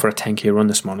is I'll go for a 10k run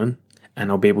this morning and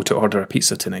I'll be able to order a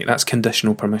pizza tonight. That's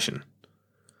conditional permission.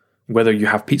 Whether you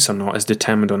have pizza or not is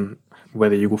determined on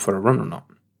whether you go for a run or not.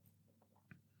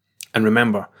 And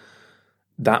remember,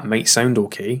 that might sound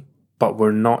okay, but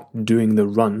we're not doing the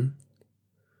run.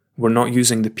 We're not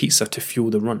using the pizza to fuel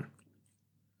the run.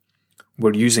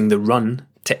 We're using the run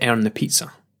to earn the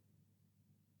pizza.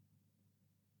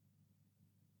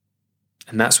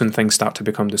 And that's when things start to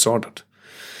become disordered.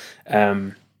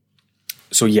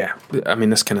 So yeah, I mean,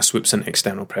 this kind of swoops into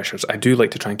external pressures. I do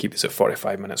like to try and keep this at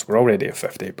 45 minutes. We're already at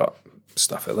 50, but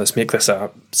stuff it. Let's make this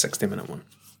a 60-minute one.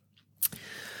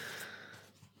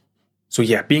 So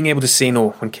yeah, being able to say no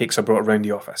when cakes are brought around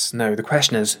the office. Now, the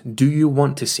question is, do you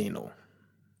want to say no?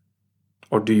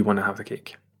 Or do you want to have the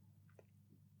cake?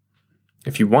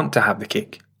 If you want to have the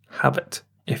cake, have it.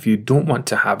 If you don't want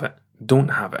to have it, don't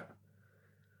have it.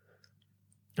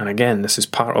 And again, this is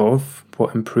part of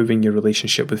what improving your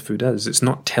relationship with food is. It's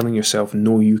not telling yourself,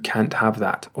 no, you can't have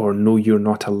that, or no, you're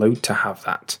not allowed to have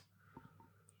that.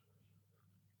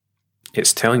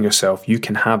 It's telling yourself you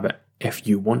can have it if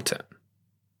you want it.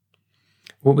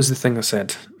 What was the thing I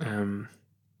said?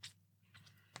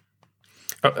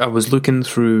 I was looking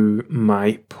through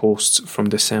my posts from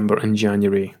December and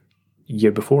January,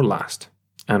 year before last,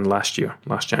 and last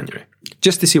January,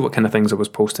 just to see what kind of things I was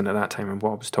posting at that time and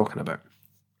what I was talking about.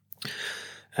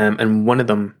 And one of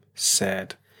them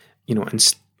said,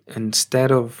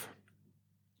 instead of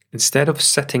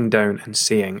sitting down and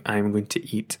saying, I am going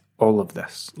to eat all of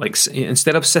this, like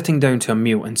instead of sitting down to a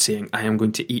meal and saying, I am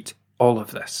going to eat all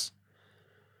of this,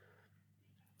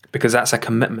 because that's a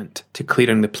commitment to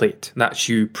clearing the plate. That's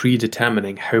you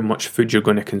predetermining how much food you're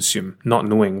going to consume, not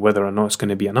knowing whether or not it's going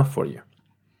to be enough for you.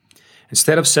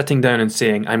 Instead of sitting down and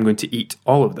saying, I'm going to eat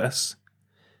all of this,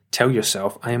 tell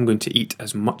yourself, I am going to eat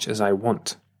as much as I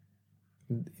want.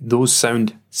 Those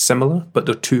sound similar, but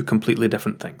they're two completely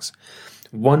different things.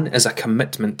 One is a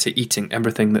commitment to eating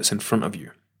everything that's in front of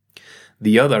you.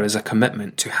 The other is a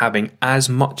commitment to having as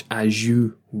much as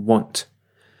you want.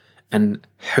 And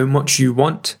how much you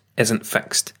want isn't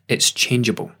fixed. It's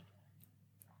changeable.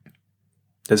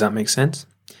 Does that make sense?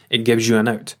 It gives you an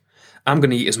out. I'm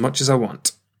going to eat as much as I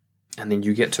want. And then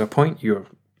you get to a point, you're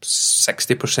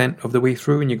 60% of the way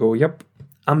through and you go, yep,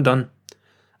 I'm done.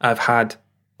 I've had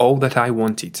all that I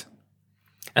wanted.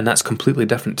 And that's completely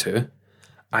different to,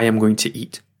 I am going to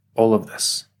eat all of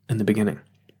this in the beginning.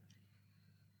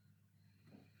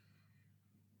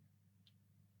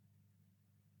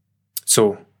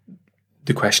 So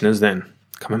the question is then,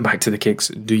 coming back to the cakes,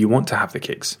 do you want to have the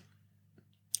cakes?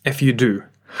 If you do,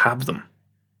 have them.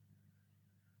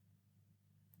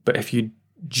 But if you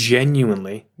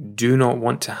genuinely do not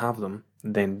want to have them,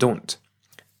 then don't.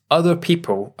 Other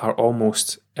people are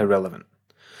almost irrelevant.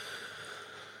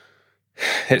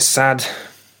 It's sad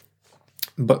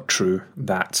but true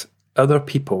that other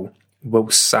people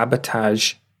will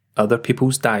sabotage other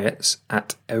people's diets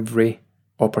at every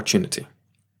opportunity.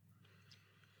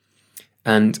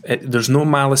 And there's no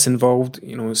malice involved.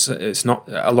 It's not,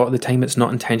 a lot of the time it's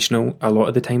not intentional. A lot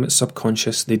of the time it's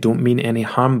subconscious. They don't mean any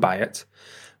harm by it.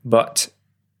 But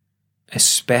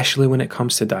especially when it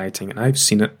comes to dieting, and I've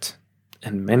seen it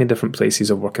in many different places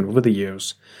of working over the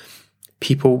years,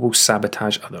 people will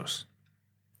sabotage others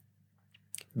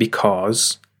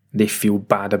because they feel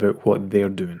bad about what they're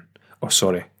doing. Or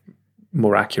sorry,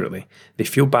 more accurately, they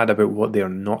feel bad about what they're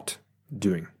not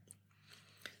doing.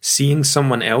 Seeing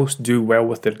someone else do well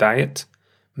with their diet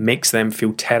makes them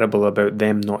feel terrible about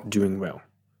them not doing well.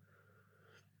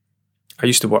 I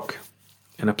used to work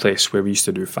in a place where we used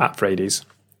to do Fat Fridays,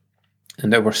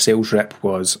 and our sales rep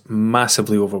was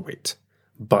massively overweight,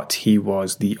 but he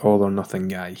was the all or nothing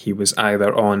guy. He was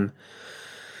either on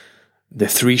the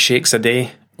 3 shakes a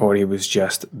day or he was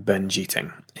just binge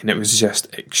eating, and it was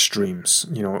just extremes.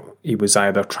 He was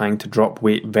either trying to drop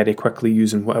weight very quickly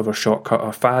using whatever shortcut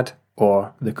or fad,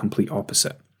 or the complete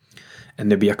opposite.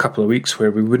 And there'd be a couple of weeks where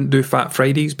we wouldn't do Fat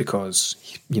Fridays because,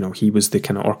 he was the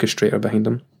kind of orchestrator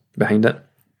behind it.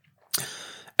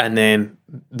 And then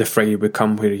the Friday would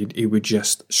come where he would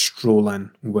just stroll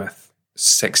in with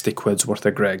 60 quid's worth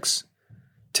of Greggs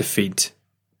to feed,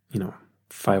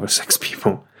 5 or 6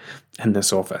 people in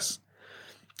this office.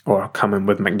 Or come in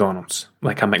with McDonald's,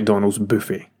 like a McDonald's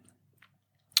buffet.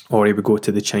 Or he would go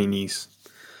to the Chinese,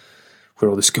 where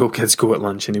all the school kids go at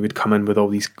lunch, and he would come in with all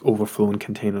these overflowing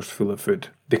containers full of food.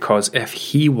 Because if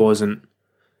he wasn't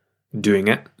doing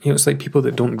it, it's like people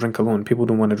that don't drink alone. People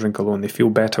don't want to drink alone. They feel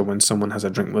better when someone has a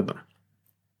drink with them,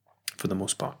 for the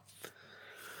most part.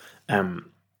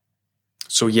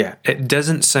 So yeah, it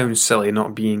doesn't sound silly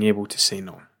not being able to say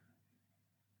no.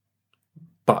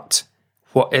 But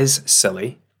what is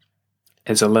silly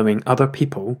is allowing other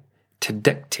people to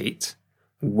dictate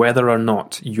whether or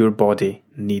not your body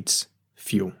needs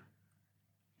fuel.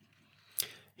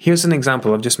 Here's an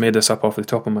example. I've just made this up off the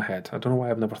top of my head. I don't know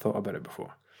why I've never thought about it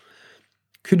before.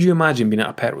 Could you imagine being at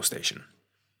a petrol station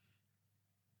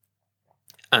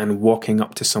and walking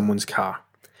up to someone's car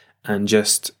and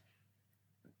just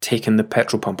taking the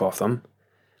petrol pump off them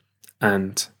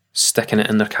and sticking it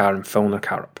in their car and filling their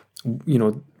car up?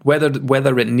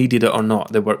 Whether it needed it or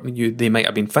not, they might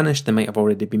have been finished, they might have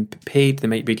already been paid, they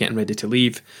might be getting ready to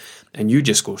leave, and you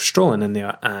just go strolling in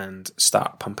there and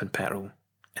start pumping petrol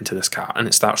into this car, and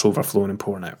it starts overflowing and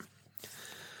pouring out.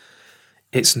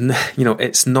 It's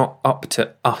not up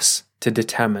to us to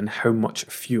determine how much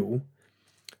fuel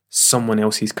someone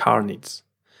else's car needs.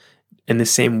 In the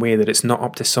same way that it's not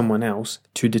up to someone else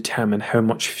to determine how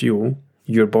much fuel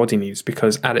your body needs,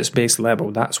 because at its base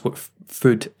level, that's what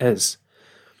food is.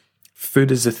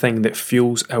 Food is the thing that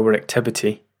fuels our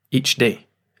activity each day.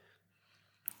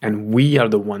 And we are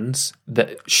the ones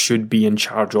that should be in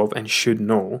charge of and should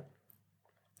know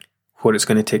what it's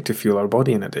going to take to fuel our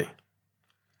body in a day.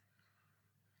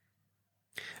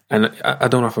 And I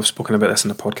don't know if I've spoken about this in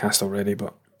the podcast already,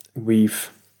 but we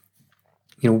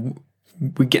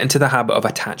get into the habit of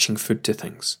attaching food to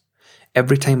things.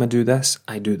 Every time I do this,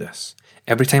 I do this.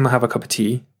 Every time I have a cup of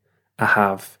tea, I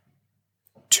have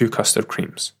 2 custard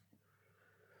creams.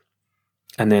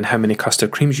 And then how many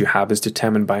custard creams you have is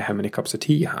determined by how many cups of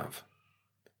tea you have.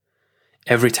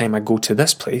 Every time I go to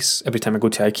this place, every time I go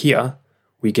to IKEA,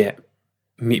 we get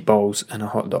meatballs and a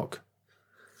hot dog.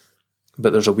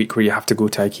 But there's a week where you have to go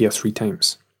to IKEA 3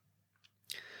 times.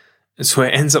 And so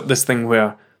it ends up this thing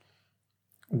where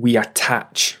we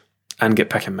attach and get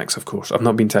pick and mix, of course. I've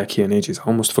not been to IKEA in ages. I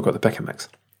almost forgot the pick and mix.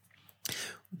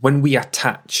 When we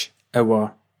attach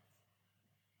our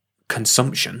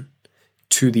consumption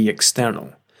to the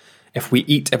external, if we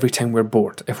eat every time we're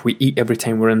bored, if we eat every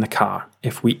time we're in the car,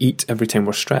 if we eat every time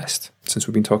we're stressed, since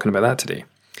we've been talking about that today,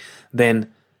 then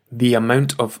the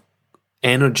amount of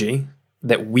energy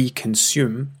that we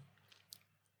consume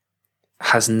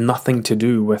has nothing to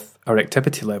do with our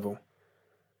activity level.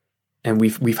 And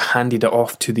we've handed it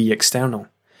off to the external.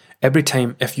 Every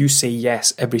time, if you say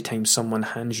yes every time someone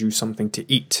hands you something to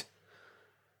eat,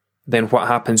 then what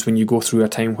happens when you go through a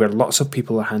time where lots of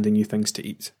people are handing you things to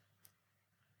eat?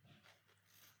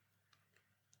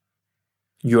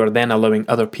 You are then allowing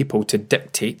other people to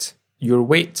dictate your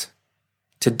weight,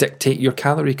 to dictate your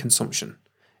calorie consumption.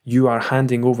 You are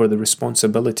handing over the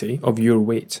responsibility of your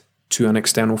weight to an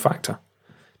external factor,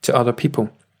 to other people.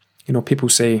 People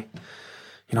say,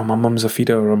 my mum's a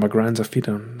feeder or my gran's a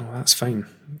feeder. No, that's fine.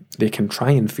 They can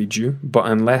try and feed you, but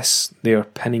unless they are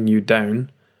pinning you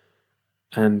down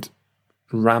and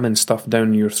ramming stuff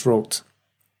down your throat,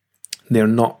 they're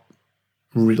not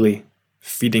really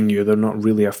feeding you. They're not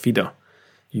really a feeder.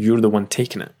 You're the one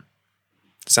taking it.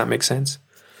 Does that make sense?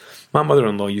 My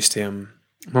mother-in-law used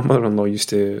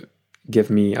to give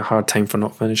me a hard time for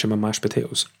not finishing my mashed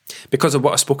potatoes because of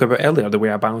what I spoke about earlier, the way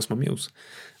I balance my meals.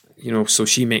 So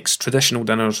she makes traditional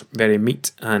dinners, very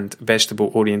meat and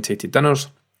vegetable orientated dinners.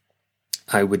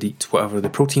 I would eat whatever the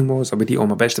protein was. I would eat all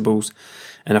my vegetables.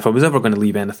 And if I was ever going to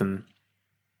leave anything,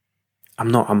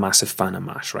 I'm not a massive fan of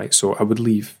mash, right? So I would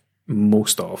leave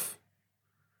most of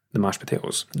the mashed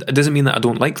potatoes. It doesn't mean that I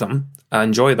don't like them. I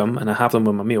enjoy them and I have them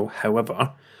with my meal.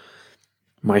 However,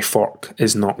 my fork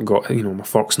is not my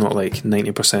fork's not like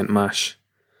 90% mash,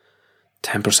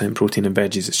 10% protein and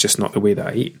veggies. It's just not the way that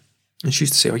I eat. And she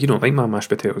used to say, you don't like my mashed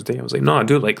potatoes, do you? I was like, no, I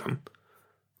do like them.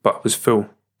 But I was full,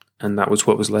 and that was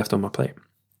what was left on my plate.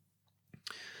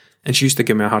 And she used to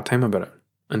give me a hard time about it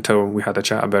until we had a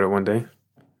chat about it one day.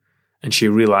 And she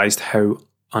realised how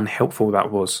unhelpful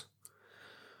that was.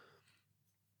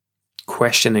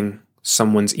 Questioning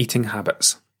someone's eating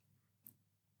habits.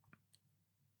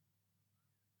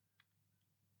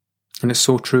 And it's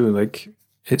so true,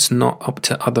 it's not up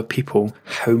to other people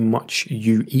how much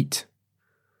you eat.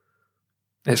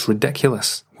 It's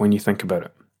ridiculous when you think about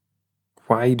it.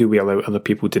 Why do we allow other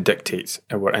people to dictate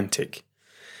our intake?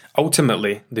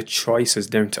 Ultimately, the choice is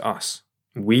down to us.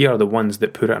 We are the ones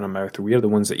that put it in our mouth. We are the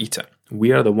ones that eat it.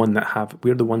 We are the ones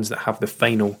that have the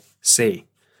final say.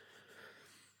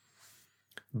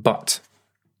 But,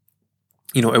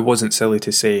 it wasn't silly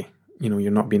to say,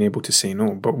 you're not being able to say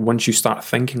no. But once you start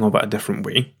thinking of it a different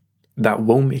way, that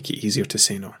will make it easier to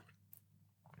say no.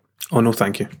 Oh, no,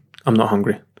 thank you. I'm not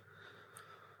hungry.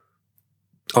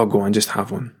 I'll go and just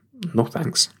have one. No,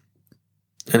 thanks.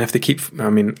 And if they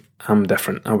I'm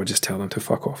different. I would just tell them to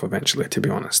fuck off eventually, to be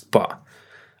honest. But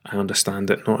I understand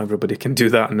that not everybody can do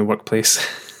that in the workplace.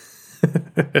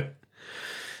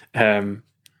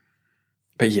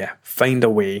 But yeah, find a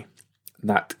way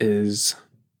that is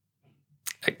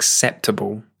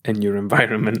acceptable in your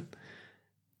environment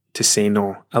to say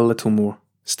no a little more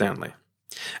sternly.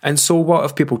 And so what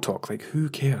if people talk like, who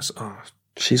cares? Oh,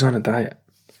 she's on a diet.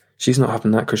 She's not having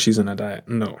that because she's on a diet.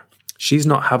 No, she's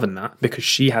not having that because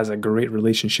she has a great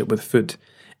relationship with food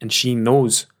and she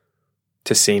knows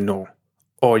to say no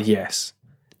or yes,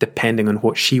 depending on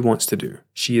what she wants to do.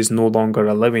 She is no longer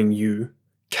allowing you,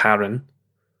 Karen,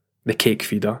 the cake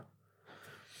feeder,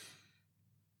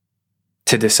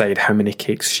 to decide how many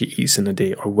cakes she eats in a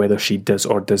day or whether she does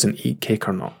or doesn't eat cake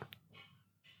or not.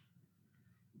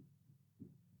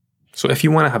 So if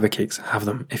you want to have the cakes, have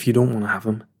them. If you don't want to have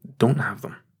them, don't have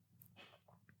them.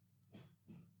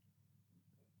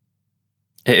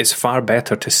 It is far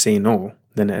better to say no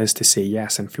than it is to say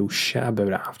yes and feel shit about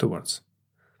it afterwards.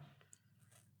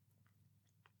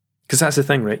 Because that's the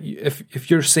thing, right? If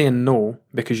you're saying no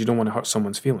because you don't want to hurt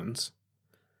someone's feelings,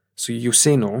 so you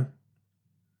say no,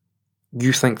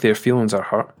 you think their feelings are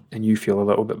hurt and you feel a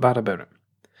little bit bad about it.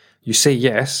 You say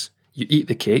yes, you eat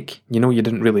the cake, you know you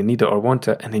didn't really need it or want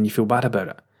it, and then you feel bad about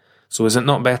it. So is it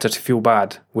not better to feel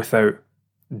bad without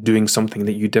doing something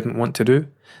that you didn't want to do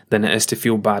than it is to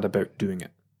feel bad about doing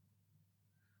it?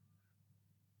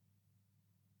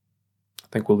 I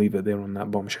think we'll leave it there on that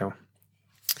bombshell.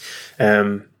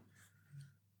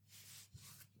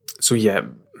 So yeah,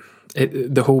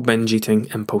 the whole binge eating,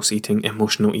 impulse eating,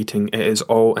 emotional eating, it is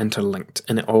all interlinked,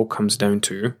 and it all comes down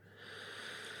to,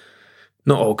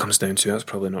 not all comes down to, that's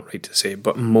probably not right to say,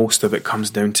 but most of it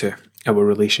comes down to our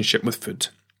relationship with food.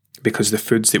 Because the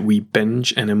foods that we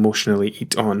binge and emotionally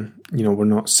eat on, we're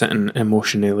not sitting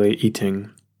emotionally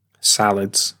eating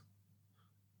salads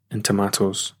and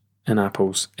tomatoes and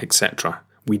apples, etc.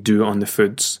 We do on the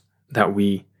foods that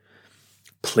we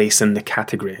place in the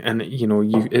category. And,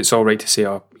 it's all right to say,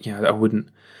 oh, yeah,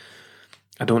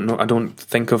 I don't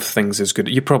think of things as good.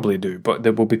 You probably do, but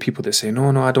there will be people that say,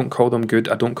 no, I don't call them good,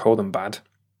 I don't call them bad.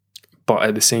 But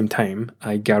at the same time,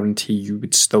 I guarantee you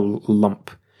would still lump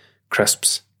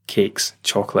crisps, cakes,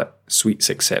 chocolate, sweets,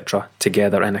 etc.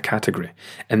 together in a category.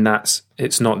 And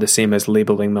it's not the same as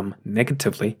labelling them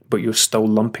negatively, but you're still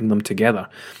lumping them together.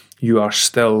 You are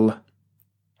still,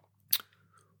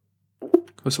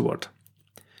 what's the word?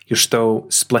 You're still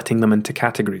splitting them into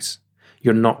categories.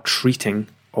 You're not treating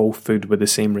all food with the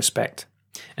same respect.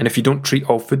 And if you don't treat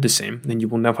all food the same, then you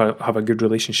will never have a good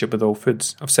relationship with all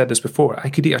foods. I've said this before. I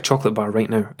could eat a chocolate bar right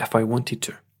now if I wanted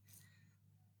to.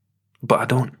 But I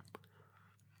don't.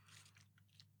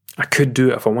 I could do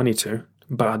it if I wanted to,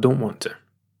 but I don't want to.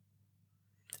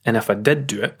 And if I did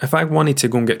do it, if I wanted to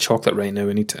go and get chocolate right now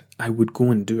and eat it, I would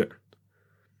go and do it.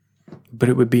 But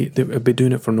it would be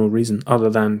doing it for no reason other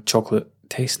than chocolate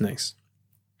tastes nice.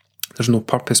 There's no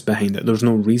purpose behind it. There's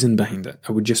no reason behind it.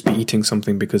 I would just be eating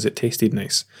something because it tasted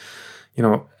nice. In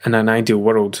an ideal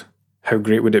world, how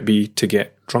great would it be to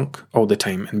get drunk all the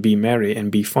time and be merry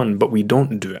and be fun, but we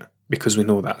don't do it because we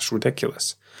know that's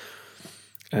ridiculous.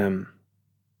 And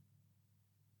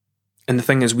the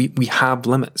thing is, we have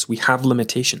limits. We have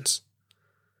limitations.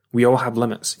 We all have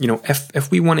limits.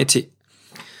 If we wanted to,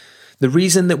 the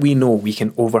reason that we know we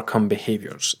can overcome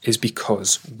behaviors is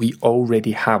because we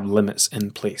already have limits in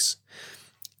place.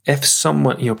 If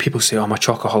someone, people say, oh, I'm a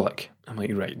chocoholic. I'm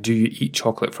like, right, do you eat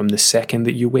chocolate from the second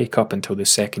that you wake up until the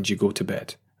second you go to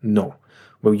bed? No.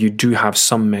 Well, you do have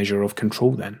some measure of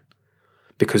control then.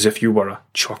 Because if you were a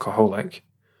chocoholic,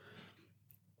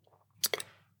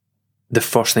 the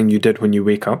first thing you did when you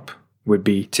wake up would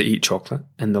be to eat chocolate,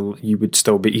 and you would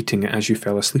still be eating it as you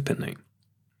fell asleep at night.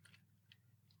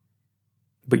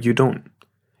 But you don't.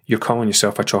 You're calling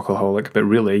yourself a chocoholic, but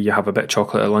really you have a bit of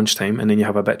chocolate at lunchtime and then you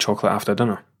have a bit of chocolate after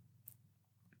dinner.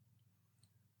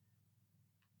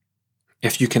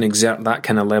 If you can exert that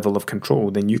kind of level of control,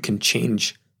 then you can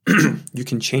change. You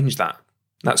can change that.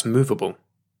 That's movable.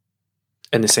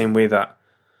 In the same way that,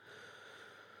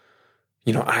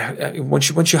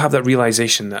 once you have that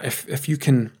realization that if you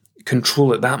can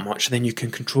control it that much, then you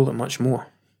can control it much more.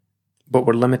 But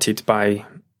we're limited by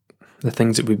the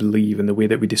things that we believe and the way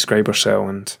that we describe ourselves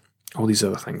and all these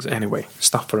other things. Anyway,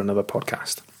 stuff for another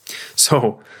podcast.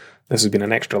 So this has been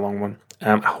an extra long one.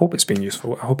 I hope it's been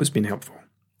useful. I hope it's been helpful.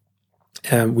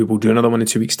 We will do another one in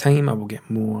 2 weeks' time. I will get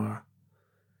more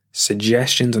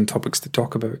suggestions on topics to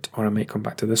talk about, or I might come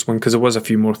back to this one because there was a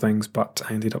few more things, but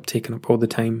I ended up taking up all the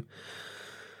time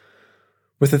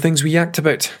with the things we yacked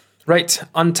about. Right,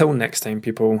 until next time,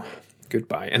 people,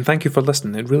 goodbye. And thank you for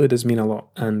listening. It really does mean a lot.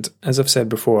 And as I've said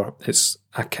before,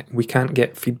 we can't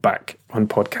get feedback on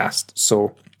podcasts.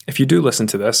 So if you do listen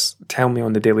to this, tell me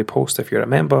on the daily post if you're a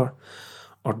member,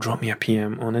 or drop me a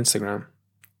PM on Instagram.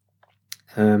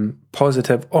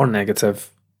 Positive or negative,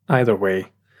 either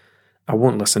way. I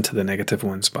won't listen to the negative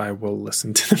ones, but I will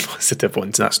listen to the positive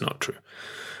ones. That's not true.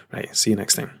 Right, see you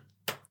next time.